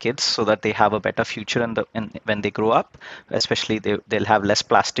for my kids so that they have a better future when they grow up, especially they'll have less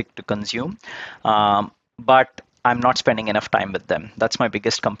plastic to consume. But I'm not spending enough time with them. That's my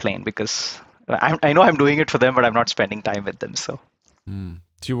biggest complaint, because I know I'm doing it for them, but I'm not spending time with them. So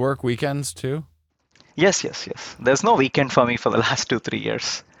Do you work weekends too? yes, yes, yes. There's no weekend for me for the last 2, 3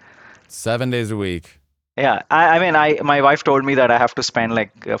 years. 7 days a week. Yeah, I mean, my wife told me that I have to spend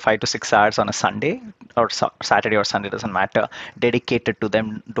like 5 to 6 hours on a Sunday, or Saturday or Sunday, doesn't matter, dedicated to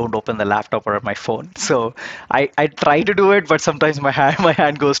them. Don't open the laptop or my phone. So I try to do it, but sometimes my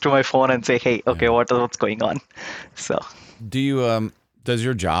hand goes to my phone and say, hey, okay, Yeah. what's going on? So Do you does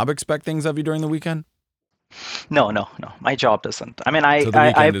your job expect things of you during the weekend? no, my job doesn't. I mean, So the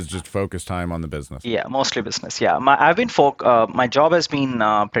weekend is just focus time on the business. yeah, mostly business. Yeah, my job has been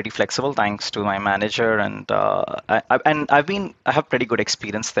pretty flexible thanks to my manager, and I have pretty good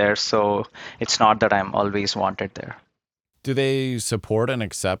experience there. So it's not that I'm always wanted there. Do they support and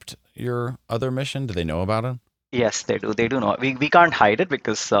accept your other mission? Do they know about it? Yes, they do. They do know. We can't hide it,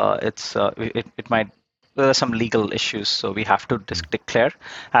 because it might, there are some legal issues, so we have to declare.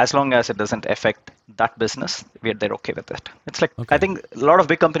 As long as it doesn't affect that business, they're okay with it. It's like, I Okay. think a lot of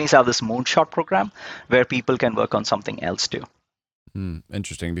big companies have this moonshot program where people can work on something else too.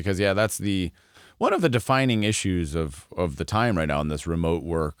 Interesting, because yeah, that's the one of the defining issues of the time right now in this remote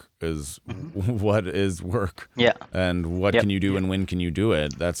work is what is work Yeah. and what Yep. can you do and when can you do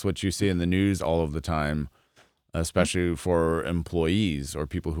it? That's what you see in the news all of the time, especially for employees or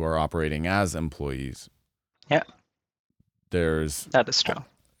people who are operating as employees. Yeah, There's that is true.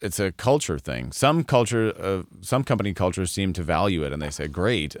 it's a culture thing. Some company cultures seem to value it, and they say,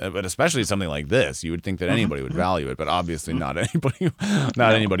 "Great," but especially something like this, you would think that anybody would value it, but obviously not anybody. Not No.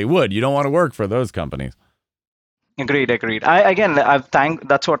 anybody would. You don't want to work for those companies. Agreed.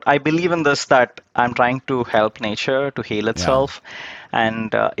 That's what I believe in this, that I'm trying to help nature to heal Yeah, itself,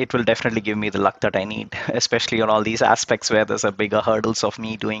 and it will definitely give me the luck that I need, especially on all these aspects where there's a bigger hurdles of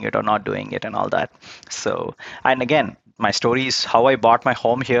me doing it or not doing it and all that. So, and again, my story is how I bought my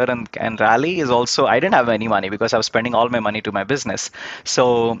home here in Raleigh is also, I didn't have any money because I was spending all my money to my business.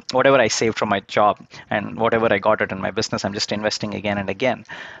 So whatever I saved from my job and whatever I got it in my business, I'm just investing again and again.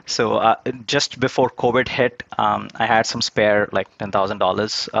 So just before COVID hit, I had some spare like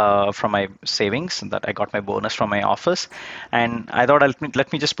 $10,000 from my savings that I got my bonus from my office, and I thought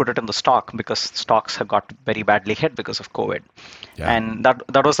let me just put it in the stock, because stocks have got very badly hit because of COVID. yeah. And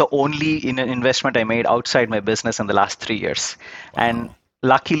that was the only investment I made outside my business in the last 3 years. And Wow,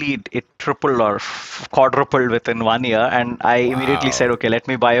 luckily it tripled or quadrupled within 1 year, and I immediately said, wow, okay, let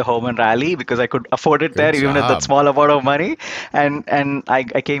me buy a home in Raleigh because I could afford it good there even with that job. small amount of money. And I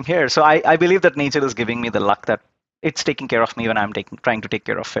came here. So I believe that nature is giving me the luck that it's taking care of me when I'm trying to take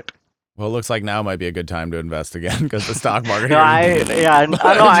care of it. Well, it looks like now might be a good time to invest again because the stock market No, here is I know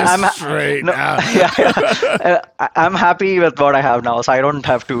I'm just straight no, now. yeah. I'm happy with what I have now, so I don't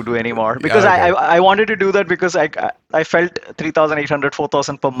have to do anymore, Yeah, because okay. I wanted to do that because I felt 3,800,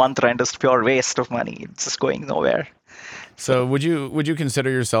 4,000 per month rent is pure waste of money. It's just going nowhere. So So would you consider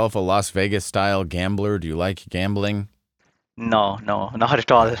yourself a Las Vegas style gambler? Do you like gambling? no, not at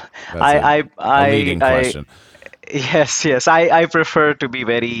Okay, all. that's I a leading I question. Yes, yes. I prefer to be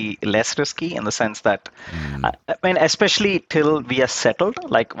very less risky in the sense that, Mm. I mean, especially till we are settled,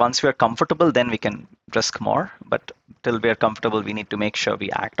 like once we are comfortable, then we can risk more. But till we are comfortable, we need to make sure we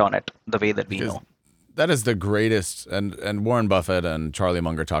act on it the way that we Because know. that is the greatest, and Warren Buffett and Charlie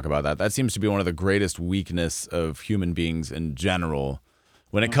Munger talk about that. That seems to be one of the greatest weakness of human beings in general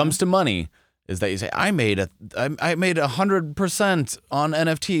when it Hmm. comes to money, is that you say, I made 100% on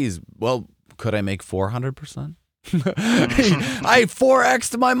NFTs. Well, could I make 400%? I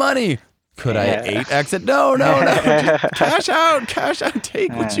 4x'd my money. Could I Yeah. 8x it? No, no, no. Just cash out,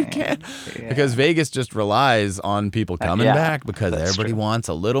 take what you can. Because Yeah. Vegas just relies on people coming Yeah, back because that's everybody true. wants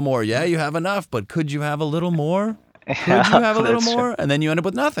a little more. Yeah, you have enough, but could you have a little more? Could you Yeah, have a little that's true. more? And then you end up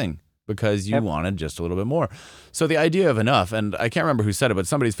with nothing because you Yep. wanted just a little bit more. So the idea of enough, and I can't remember who said it, but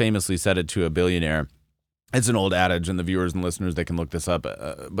somebody's famously said it to a billionaire. It's an old adage, and the viewers and listeners, they can look this up,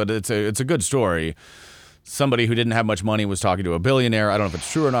 but it's a good story. Somebody who didn't have much money was talking to a billionaire. I don't know if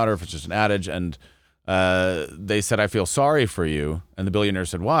it's true or not, or if it's just an adage. And they said, I feel sorry for you. And the billionaire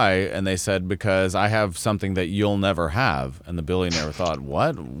said, why? And they said, because I have something that you'll never have. And the billionaire thought,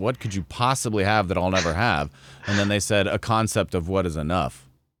 what? What could you possibly have that I'll never have? And then they said, a concept of what is enough.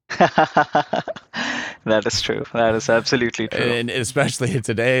 That is true. That is absolutely true. And especially in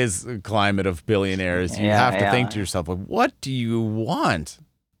today's climate of billionaires, you Yeah, have to think to yeah. yourself, well, what do you want?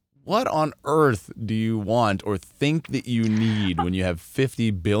 What on earth do you want or think that you need when you have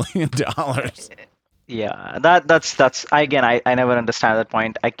 $50 billion? Yeah, that's again, I never understand that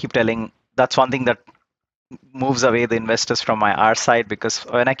point. I keep telling that's one thing that moves away the investors from our side because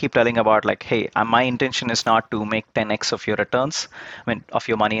when I keep telling about like, hey, my intention is not to make 10x of your returns, I mean, of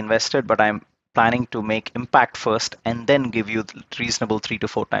your money invested, but I'm planning to make impact first and then give you reasonable 3 to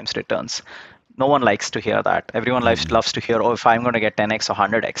 4 times returns. No one likes to hear that. Everyone Mm-mm. loves to hear, oh, if I'm going to get 10x or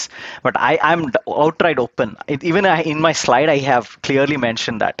 100x. But I'm outright open. Even in my slide, I have clearly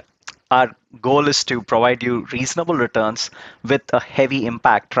mentioned that our goal is to provide you reasonable returns with a heavy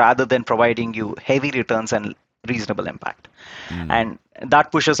impact rather than providing you heavy returns and reasonable impact. Mm. And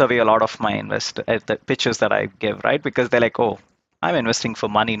that pushes away a lot of my the pitches that I give, right? Because they're like, oh, I'm investing for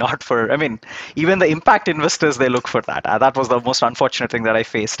money, not for, I mean, even the impact investors, they look for that. That was the most unfortunate thing that I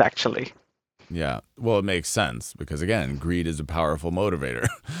faced actually. Yeah. Well, it makes sense because, again, greed is a powerful motivator,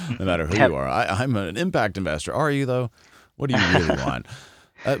 no matter who Yep. you are. I'm an impact investor. Are you, though? What do you really want?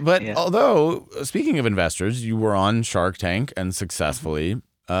 But Yeah. although, speaking of investors, you were on Shark Tank and Mhm. successfully.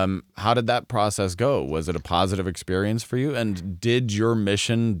 How did that process go? Was it a positive experience for you? And did your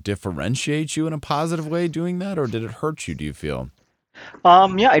mission differentiate you in a positive way doing that, or did it hurt you, do you feel?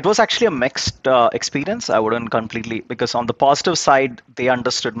 Yeah, it was actually a mixed experience. I wouldn't completely, because on the positive side, they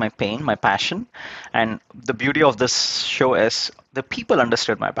understood my pain, my passion. And the beauty of this show is the people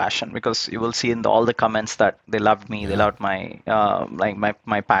understood my passion because you will see in all the comments that they loved me, they Yeah, loved my like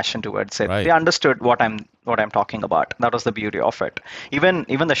my passion towards it. They right. understood what I'm talking about. That was the beauty of it. Even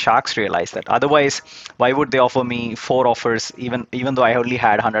the sharks realized that. Otherwise, why would they offer me 4 offers even though I only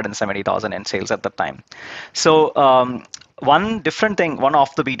had 170,000 in sales at the time? So one different thing, one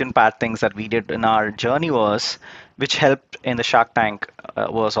off the beaten path things that we did in our journey was, which helped in the Shark Tank,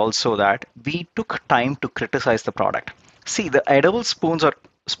 was also that we took time to criticize the product. See, the edible spoons or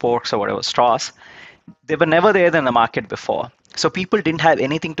sporks or whatever, straws, they were never there in the market before. So people didn't have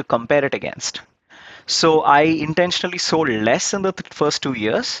anything to compare it against. So I intentionally sold less in the first 2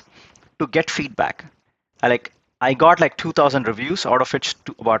 years to get feedback. I like I got like 2,000 reviews, out of which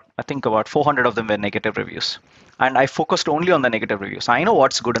about I think about 400 of them were negative reviews, and I focused only on the negative reviews. I know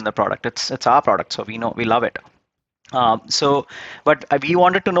what's good in the product. It's our product, so we know we love it. But we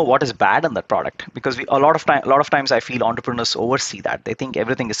wanted to know what is bad in that product because a lot of times I feel entrepreneurs oversee that they think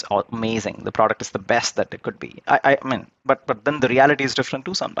everything is amazing, the product is the best that it could be. I mean, but then the reality is different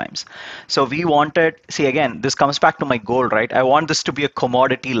too sometimes. So we wanted, see again, this comes back to my goal, right? I want this to be a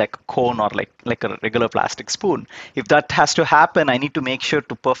commodity like a cone or like a regular plastic spoon. If that has to happen, I need to make sure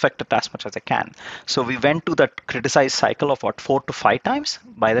to perfect it as much as I can. So we went to that criticize cycle of what 4 to 5 times.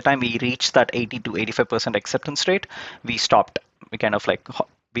 By the time we reached that 80 to 85% acceptance rate, we stopped. We kind of like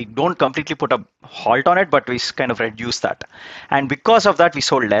we don't completely put a halt on it, but we kind of reduce that. And because of that, we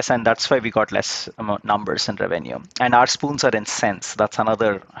sold less, and that's why we got less numbers and revenue. And our spoons are in cents. That's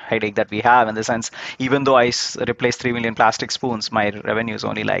another headache that we have in the sense. Even though I replaced 3 million plastic spoons, my revenue is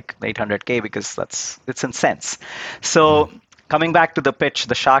only like 800K because it's in cents. Mm. So coming back to the pitch,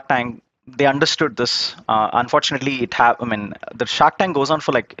 the Shark Tank, they understood this. Unfortunately, I mean, the Shark Tank goes on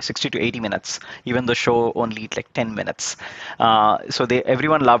for like 60 to 80 minutes, even the show only like 10 minutes. So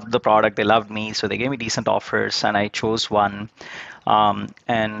everyone loved the product. They loved me, so they gave me decent offers, and I chose one.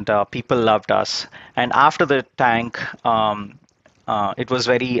 and people loved us. And after the tank, it was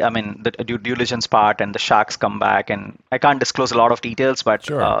very, I mean, the due diligence part and the sharks come back, and I can't disclose a lot of details, but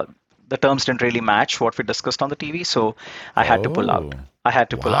Sure. the terms didn't really match what we discussed on the TV, so I had to pull out. Oh, I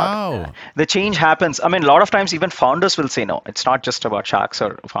had to pull out. wow. The change happens. I mean, a lot of times even founders will say no. It's not just about sharks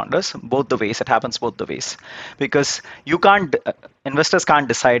or founders. Both the ways. It happens both the ways, because you can't. Investors can't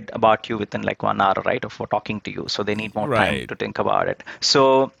decide about you within like 1 hour, right, of talking to you. So they need more time Right. to think about it.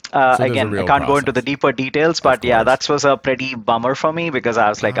 So So there's a again, I real can't go into the process. deeper details, Of but yeah, course. that was a pretty bummer for me, because I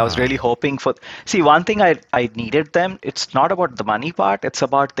was really Ah, hoping for. See, one thing I needed them. It's not about the money part. It's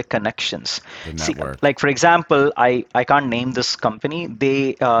about the connections. the See, network. like for example, I can't name this company.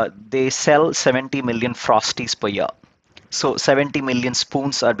 They sell 70 million Frosties per year. So 70 million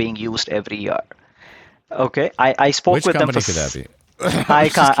spoons are being used every year. Okay, I spoke Which with them company could that be? I'm I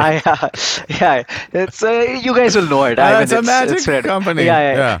just can't. kidding. Yeah, it's you guys will know it. I mean, It's a it's magic ready. company. Yeah,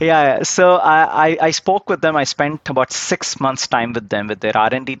 yeah, Yeah. yeah. So I spoke with them. I spent about 6 months time with them, with their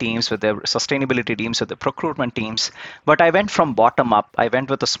R&D teams, with their sustainability teams, with the procurement teams. But I went from bottom up. I went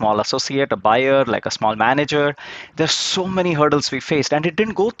with a small associate, a buyer, like a small manager. There's so many hurdles we faced, and it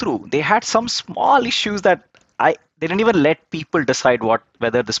didn't go through. They had some small issues that they didn't even let people decide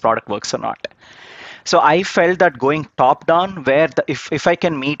whether this product works or not. So I felt that going top down, where if I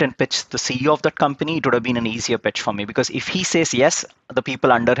can meet and pitch the CEO of that company, it would have been an easier pitch for me, because if he says yes, the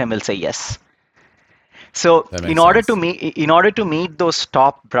people under him will say yes. So That makes sense. in order to meet those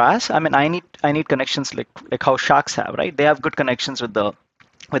top brass, I mean, I need connections like how sharks have, right? They have good connections with the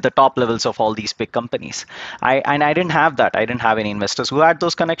top levels of all these big companies. I didn't have that. I didn't have any investors who had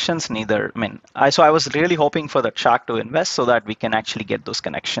those connections. Neither. I mean, so I was really hoping for that shark to invest so that we can actually get those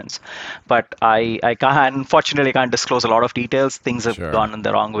connections. But I can't, unfortunately, can't disclose a lot of details. Things have Sure. gone in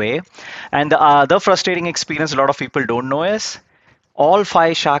the wrong way. And the other frustrating experience a lot of people don't know is all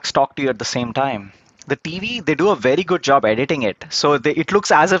five sharks talk to you at the same time. The TV, they do a very good job editing it. So it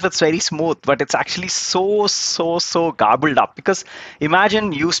looks as if it's very smooth, but it's actually so garbled up. Because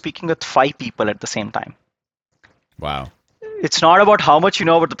imagine you speaking with five people at the same time. Wow. It's not about how much you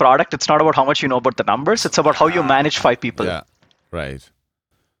know about the product. It's not about how much you know about the numbers. It's about how you manage five people. Yeah. Right.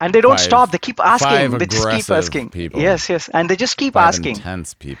 And they don't stop. Five They keep five asking. They just keep aggressive asking. people. Yes, yes. And they just keep Five asking.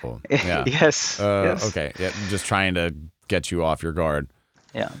 intense people. Yeah. Yes, yes. Okay. Yeah. Just trying to get you off your guard.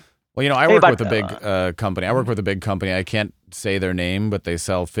 Yeah. Well, I Hey, work but with a big company. I work with a big company. I can't say their name, but they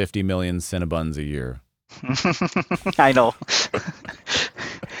sell 50 million Cinnabons a year. I know.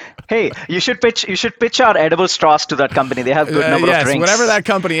 Hey, you should pitch our edible straws to that company. They have good number of Yes, drinks. whatever that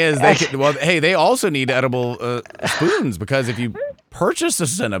company is, they can, well, hey, they also need edible spoons, because if you purchase a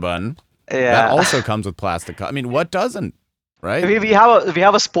Cinnabon, that Yeah. also comes with plastic. I mean, what doesn't, right? We have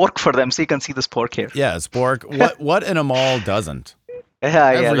a spork for them, so you can see the spork here. Yeah, spork. What in a mall doesn't?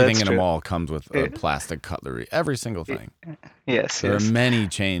 Yeah, yeah, Everything that's in a true. mall comes with plastic cutlery. Every single thing. Yes, There are yes. many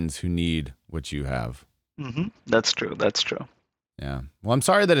chains who need what you have. That's true. That's true. Yeah. Well, I'm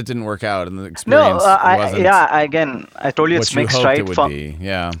sorry that it didn't work out and the No, experience wasn't again, I told you what it's you mixed, hoped it right? would be.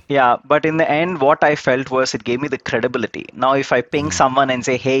 Yeah. Yeah, but in the end, what I felt was it gave me the credibility. Now, if I ping Mhm. someone and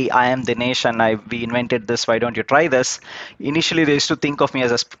say, "Hey, I am Dinesh and we invented this. Why don't you try this?" Initially, they used to think of me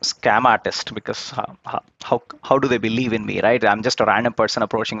as a scam artist, because how do they believe in me, right? I'm just a random person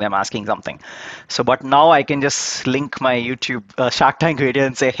approaching them asking something. So, but now I can just link my YouTube Shark Tank video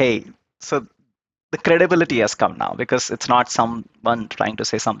and say, "Hey," so the credibility has come now, because it's not someone trying to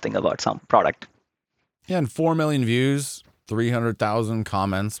say something about some product. Yeah, and 4 million views, 300,000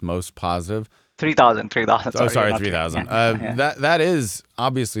 comments, most positive. 3,000. Oh, Sorry, sorry, not 3,000. yeah. That is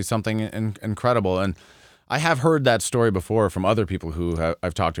obviously something incredible. And I have heard that story before from other people who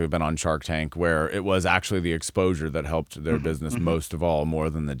I've talked to who have been on Shark Tank, where it was actually the exposure that helped their business most of all, more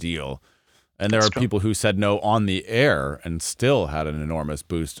than the deal. And there That's are true. people who said no on the air and still had an enormous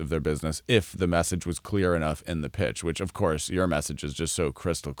boost of their business if the message was clear enough in the pitch, which of course your message is just so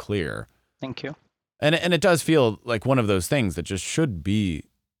crystal clear. Thank you. And it does feel like one of those things that just should be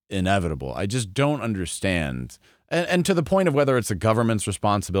inevitable. I just don't understand. And to the point of whether it's a government's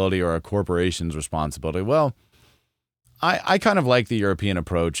responsibility or a corporation's responsibility, well, I kind of like the European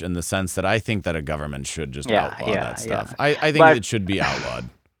approach in the sense that I think that a government should just Yeah, outlaw yeah, that stuff. yeah. I think But it should be outlawed.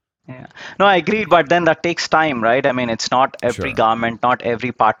 yeah, no, I agreed. But then that takes time, right? I mean, it's not every Sure. government, not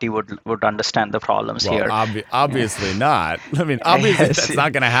every party would understand the problems Well, here. obviously not. I mean, obviously Yes, that's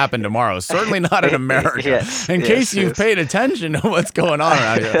not going to happen tomorrow. Certainly not in America. yes, In case you've yes. paid attention to what's going on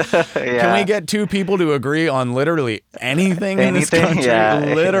around here. Can we Yeah. get two people to agree on literally anything in this Anything? country? Yeah,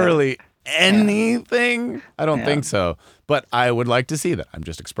 Literally anything? I don't yeah. think so. but I would like to see that. I'm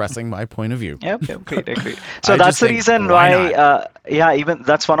just expressing my point of view. Yep, yep, great, agreed. So I that's just the think, reason why why, not? yeah, even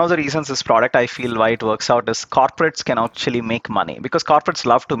that's one of the reasons this product I feel why it works out is corporates can actually make money because corporates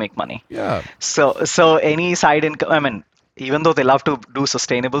love to make money. Yeah. So any side income, I mean, even though they love to do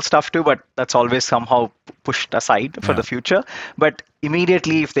sustainable stuff too, but that's always somehow pushed aside for Yeah. the future. But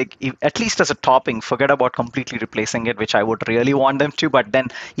immediately, if, at least as a topping, forget about completely replacing it, which I would really want them to. But then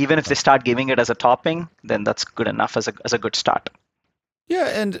even if they start giving it as a topping, then that's good enough as a good start. Yeah,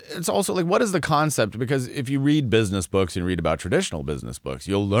 and it's also like, what is the concept? Because if you read business books and read about traditional business books,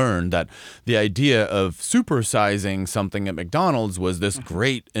 you'll learn that the idea of supersizing something at McDonald's was this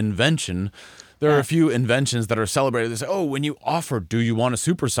great invention. There are Yeah. a few inventions that are celebrated. They say, oh, when you offer, do you want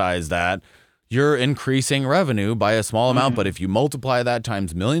to supersize that? You're increasing revenue by a small amount, but if you multiply that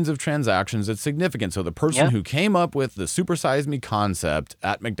times millions of transactions, it's significant. So the person Yeah. who came up with the supersize me concept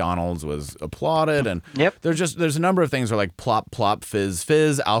at McDonald's was applauded. And Yep. there's a number of things where like plop, plop, fizz,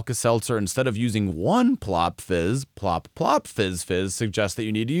 fizz, Alka-Seltzer, instead of using one plop, fizz, plop, plop, fizz, fizz, suggests that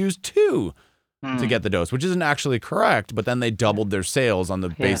you need to use two to get the dose, which isn't actually correct, but then they doubled their sales on the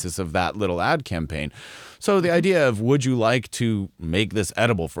basis of that little ad campaign. So the idea of, would you like to make this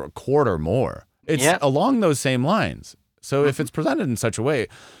edible for a quarter more? It's Yeah. along those same lines. So if it's presented in such a way,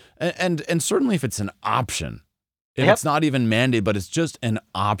 and certainly if it's an option, if Yep. it's not even mandated, but it's just an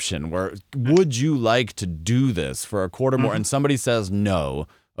option where, would you like to do this for a quarter more? And somebody says no.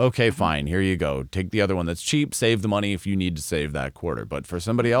 Okay, fine. Here you go. Take the other one that's cheap. Save the money if you need to save that quarter. But for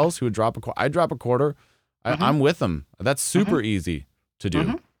somebody else who would drop a quarter, I drop a quarter. I'm with them. That's super easy to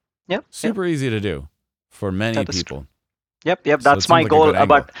do. Yep. Super easy to do for many That is true. people. Yep, So that's it my seems like a goal. good angle.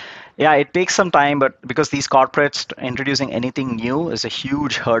 But yeah, it takes some time, but because these corporates introducing anything new is a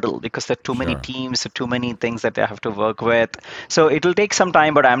huge hurdle because there are too many Sure. teams, too many things that they have to work with. So it'll take some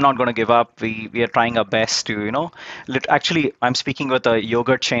time, but I'm not going to give up. We are trying our best to, actually, I'm speaking with a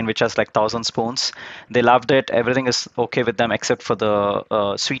yogurt chain which has like 1,000 spoons. They loved it. Everything is okay with them except for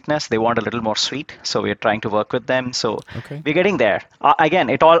the sweetness. They want a little more sweet. So we're trying to work with them. So Okay. we're getting there.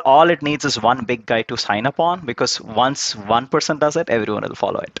 Again, all it needs is one big guy to sign up on because once one person does it, everyone will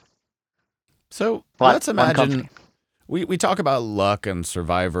follow it. So One let's one imagine company. we talk about luck and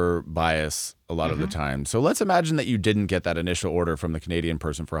survivor bias a lot of the time. So let's imagine that you didn't get that initial order from the Canadian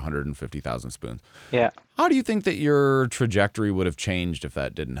person for 150,000 spoons. Yeah. How do you think that your trajectory would have changed if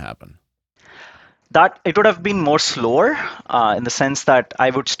that didn't happen? That it would have been more slower in the sense that I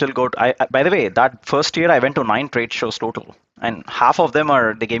would still go to, by the way, that first year I went to 9 trade shows total, and half of them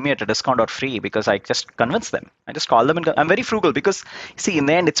they gave me at a discount or free because I just convinced them. I just called them and I'm very frugal because see, in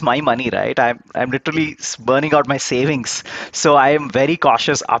the end it's my money, right? I'm literally burning out my savings, so I am very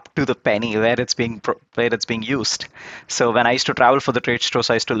cautious up to the penny where it's being used. So when I used to travel for the trade shows,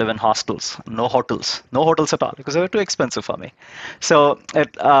 I used to live in hostels, no hotels at all because they were too expensive for me. So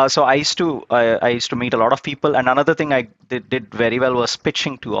I used to meet a lot of people, and another thing I did very well was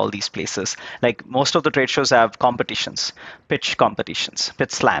pitching to all these places. Like most of the trade shows have competitions, pitch competitions,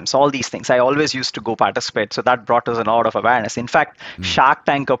 pitch slams, all these things. I always used to go participate, so that brought us a lot of awareness. In fact, Shark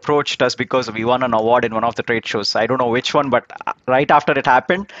Tank approached us because we won an award in one of the trade shows. I don't know which one, but right after it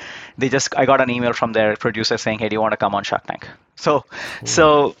happened, I got an email from their producer saying, "Hey, do you want to come on Shark Tank?" So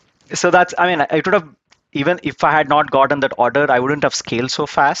that's, I mean, it would have, even if I had not gotten that order, I wouldn't have scaled so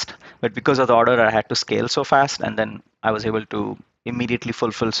fast. But because of the order, I had to scale so fast, and then I was able to immediately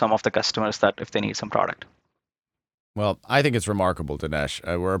fulfill some of the customers that if they need some product. Well, I think it's remarkable, Dinesh.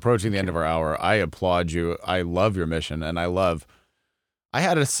 We're approaching the end of our hour. I applaud you. I love your mission, and I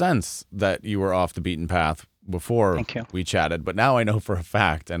had a sense that you were off the beaten path before Thank you. we chatted, but now I know for a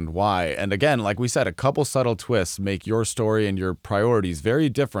fact and why. And again, like we said, a couple subtle twists make your story and your priorities very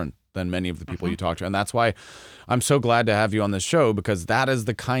different than many of the people you talk to. And that's why I'm so glad to have you on this show, because that is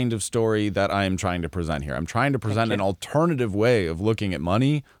the kind of story that I'm trying to present here. I'm trying to present an alternative way of looking at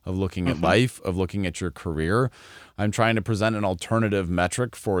money, of looking at life, of looking at your career. I'm trying to present an alternative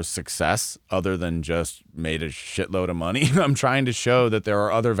metric for success other than just made a shitload of money. I'm trying to show that there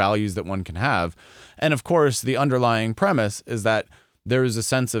are other values that one can have. And of course, the underlying premise is that there is a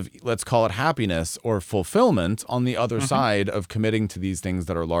sense of, let's call it happiness or fulfillment on the other side of committing to these things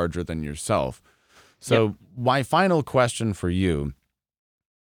that are larger than yourself. So my final question for you,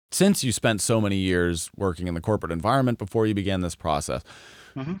 since you spent so many years working in the corporate environment before you began this process,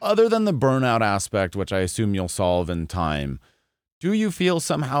 other than the burnout aspect, which I assume you'll solve in time, do you feel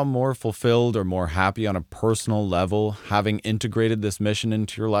somehow more fulfilled or more happy on a personal level having integrated this mission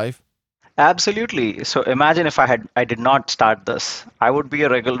into your life? Absolutely. So imagine if I did not start this, I would be a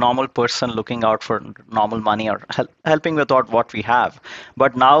regular normal person looking out for normal money or helping with what we have.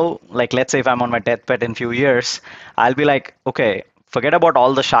 But now, like let's say if I'm on my deathbed in few years, I'll be like, okay, forget about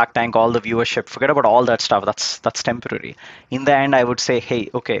all the Shark Tank, all the viewership, forget about all that stuff. That's temporary. In the end, I would say, hey,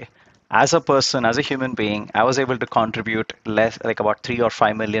 okay, as a person, as a human being, I was able to contribute less, like about 3 or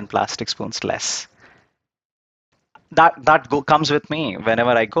 5 million plastic spoons less. Comes with me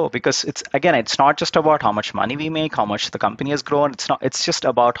whenever I go, because it's not just about how much money we make, how much the company has grown. It's just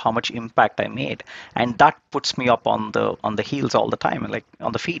about how much impact I made, and that puts me up on the heels all the time, like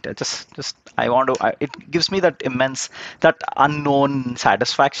on the feet. I want to. It gives me that immense, that unknown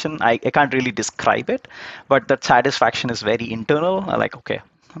satisfaction. I can't really describe it, but that satisfaction is very internal. I like, okay,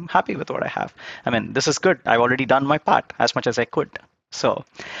 I'm happy with what I have. I mean, this is good. I've already done my part as much as I could. So,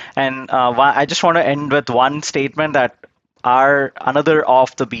 and I just want to end with one statement that our another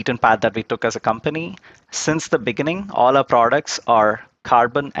off the beaten path that we took as a company. Since the beginning, all our products are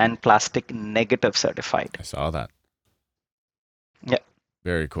carbon and plastic negative certified. I saw that. Yeah.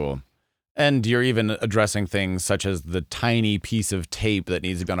 Very cool. And you're even addressing things such as the tiny piece of tape that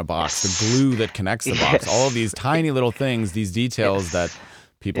needs to be on a box, Yes. the glue that connects the box, all of these tiny little things, these details that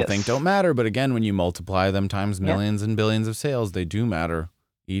people think don't matter. But again, when you multiply them times millions and billions of sales, they do matter.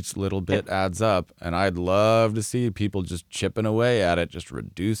 Each little bit adds up. And I'd love to see people just chipping away at it, just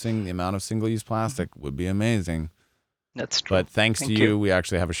reducing the amount of single-use plastic would be amazing. That's true. But thanks to you, we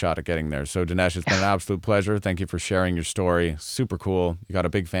actually have a shot at getting there. So Dinesh, it's been an absolute pleasure. Thank you for sharing your story. Super cool. You got a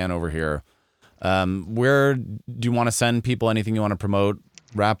big fan over here. Where do you want to send people? Anything you want to promote?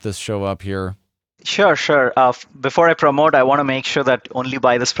 Wrap this show up here. Sure. Before I promote, I want to make sure that only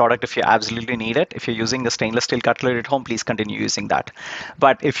buy this product if you absolutely need it. If you're using a stainless steel cutlery at home, please continue using that.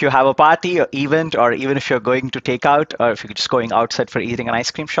 But if you have a party or event, or even if you're going to take out, or if you're just going outside for eating an ice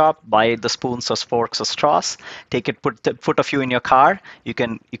cream shop, buy the spoons or forks or straws. Take it, put a few in your car. You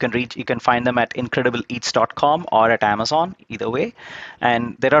can find them at incredibleeats.com or at Amazon, either way.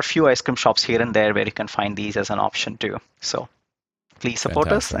 And there are a few ice cream shops here and there where you can find these as an option too. So please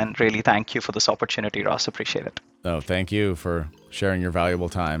support us, and really thank you for this opportunity, Ross. Appreciate it. Oh, thank you for sharing your valuable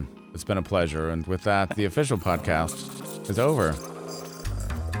time. It's been a pleasure. And with that, the official podcast is over.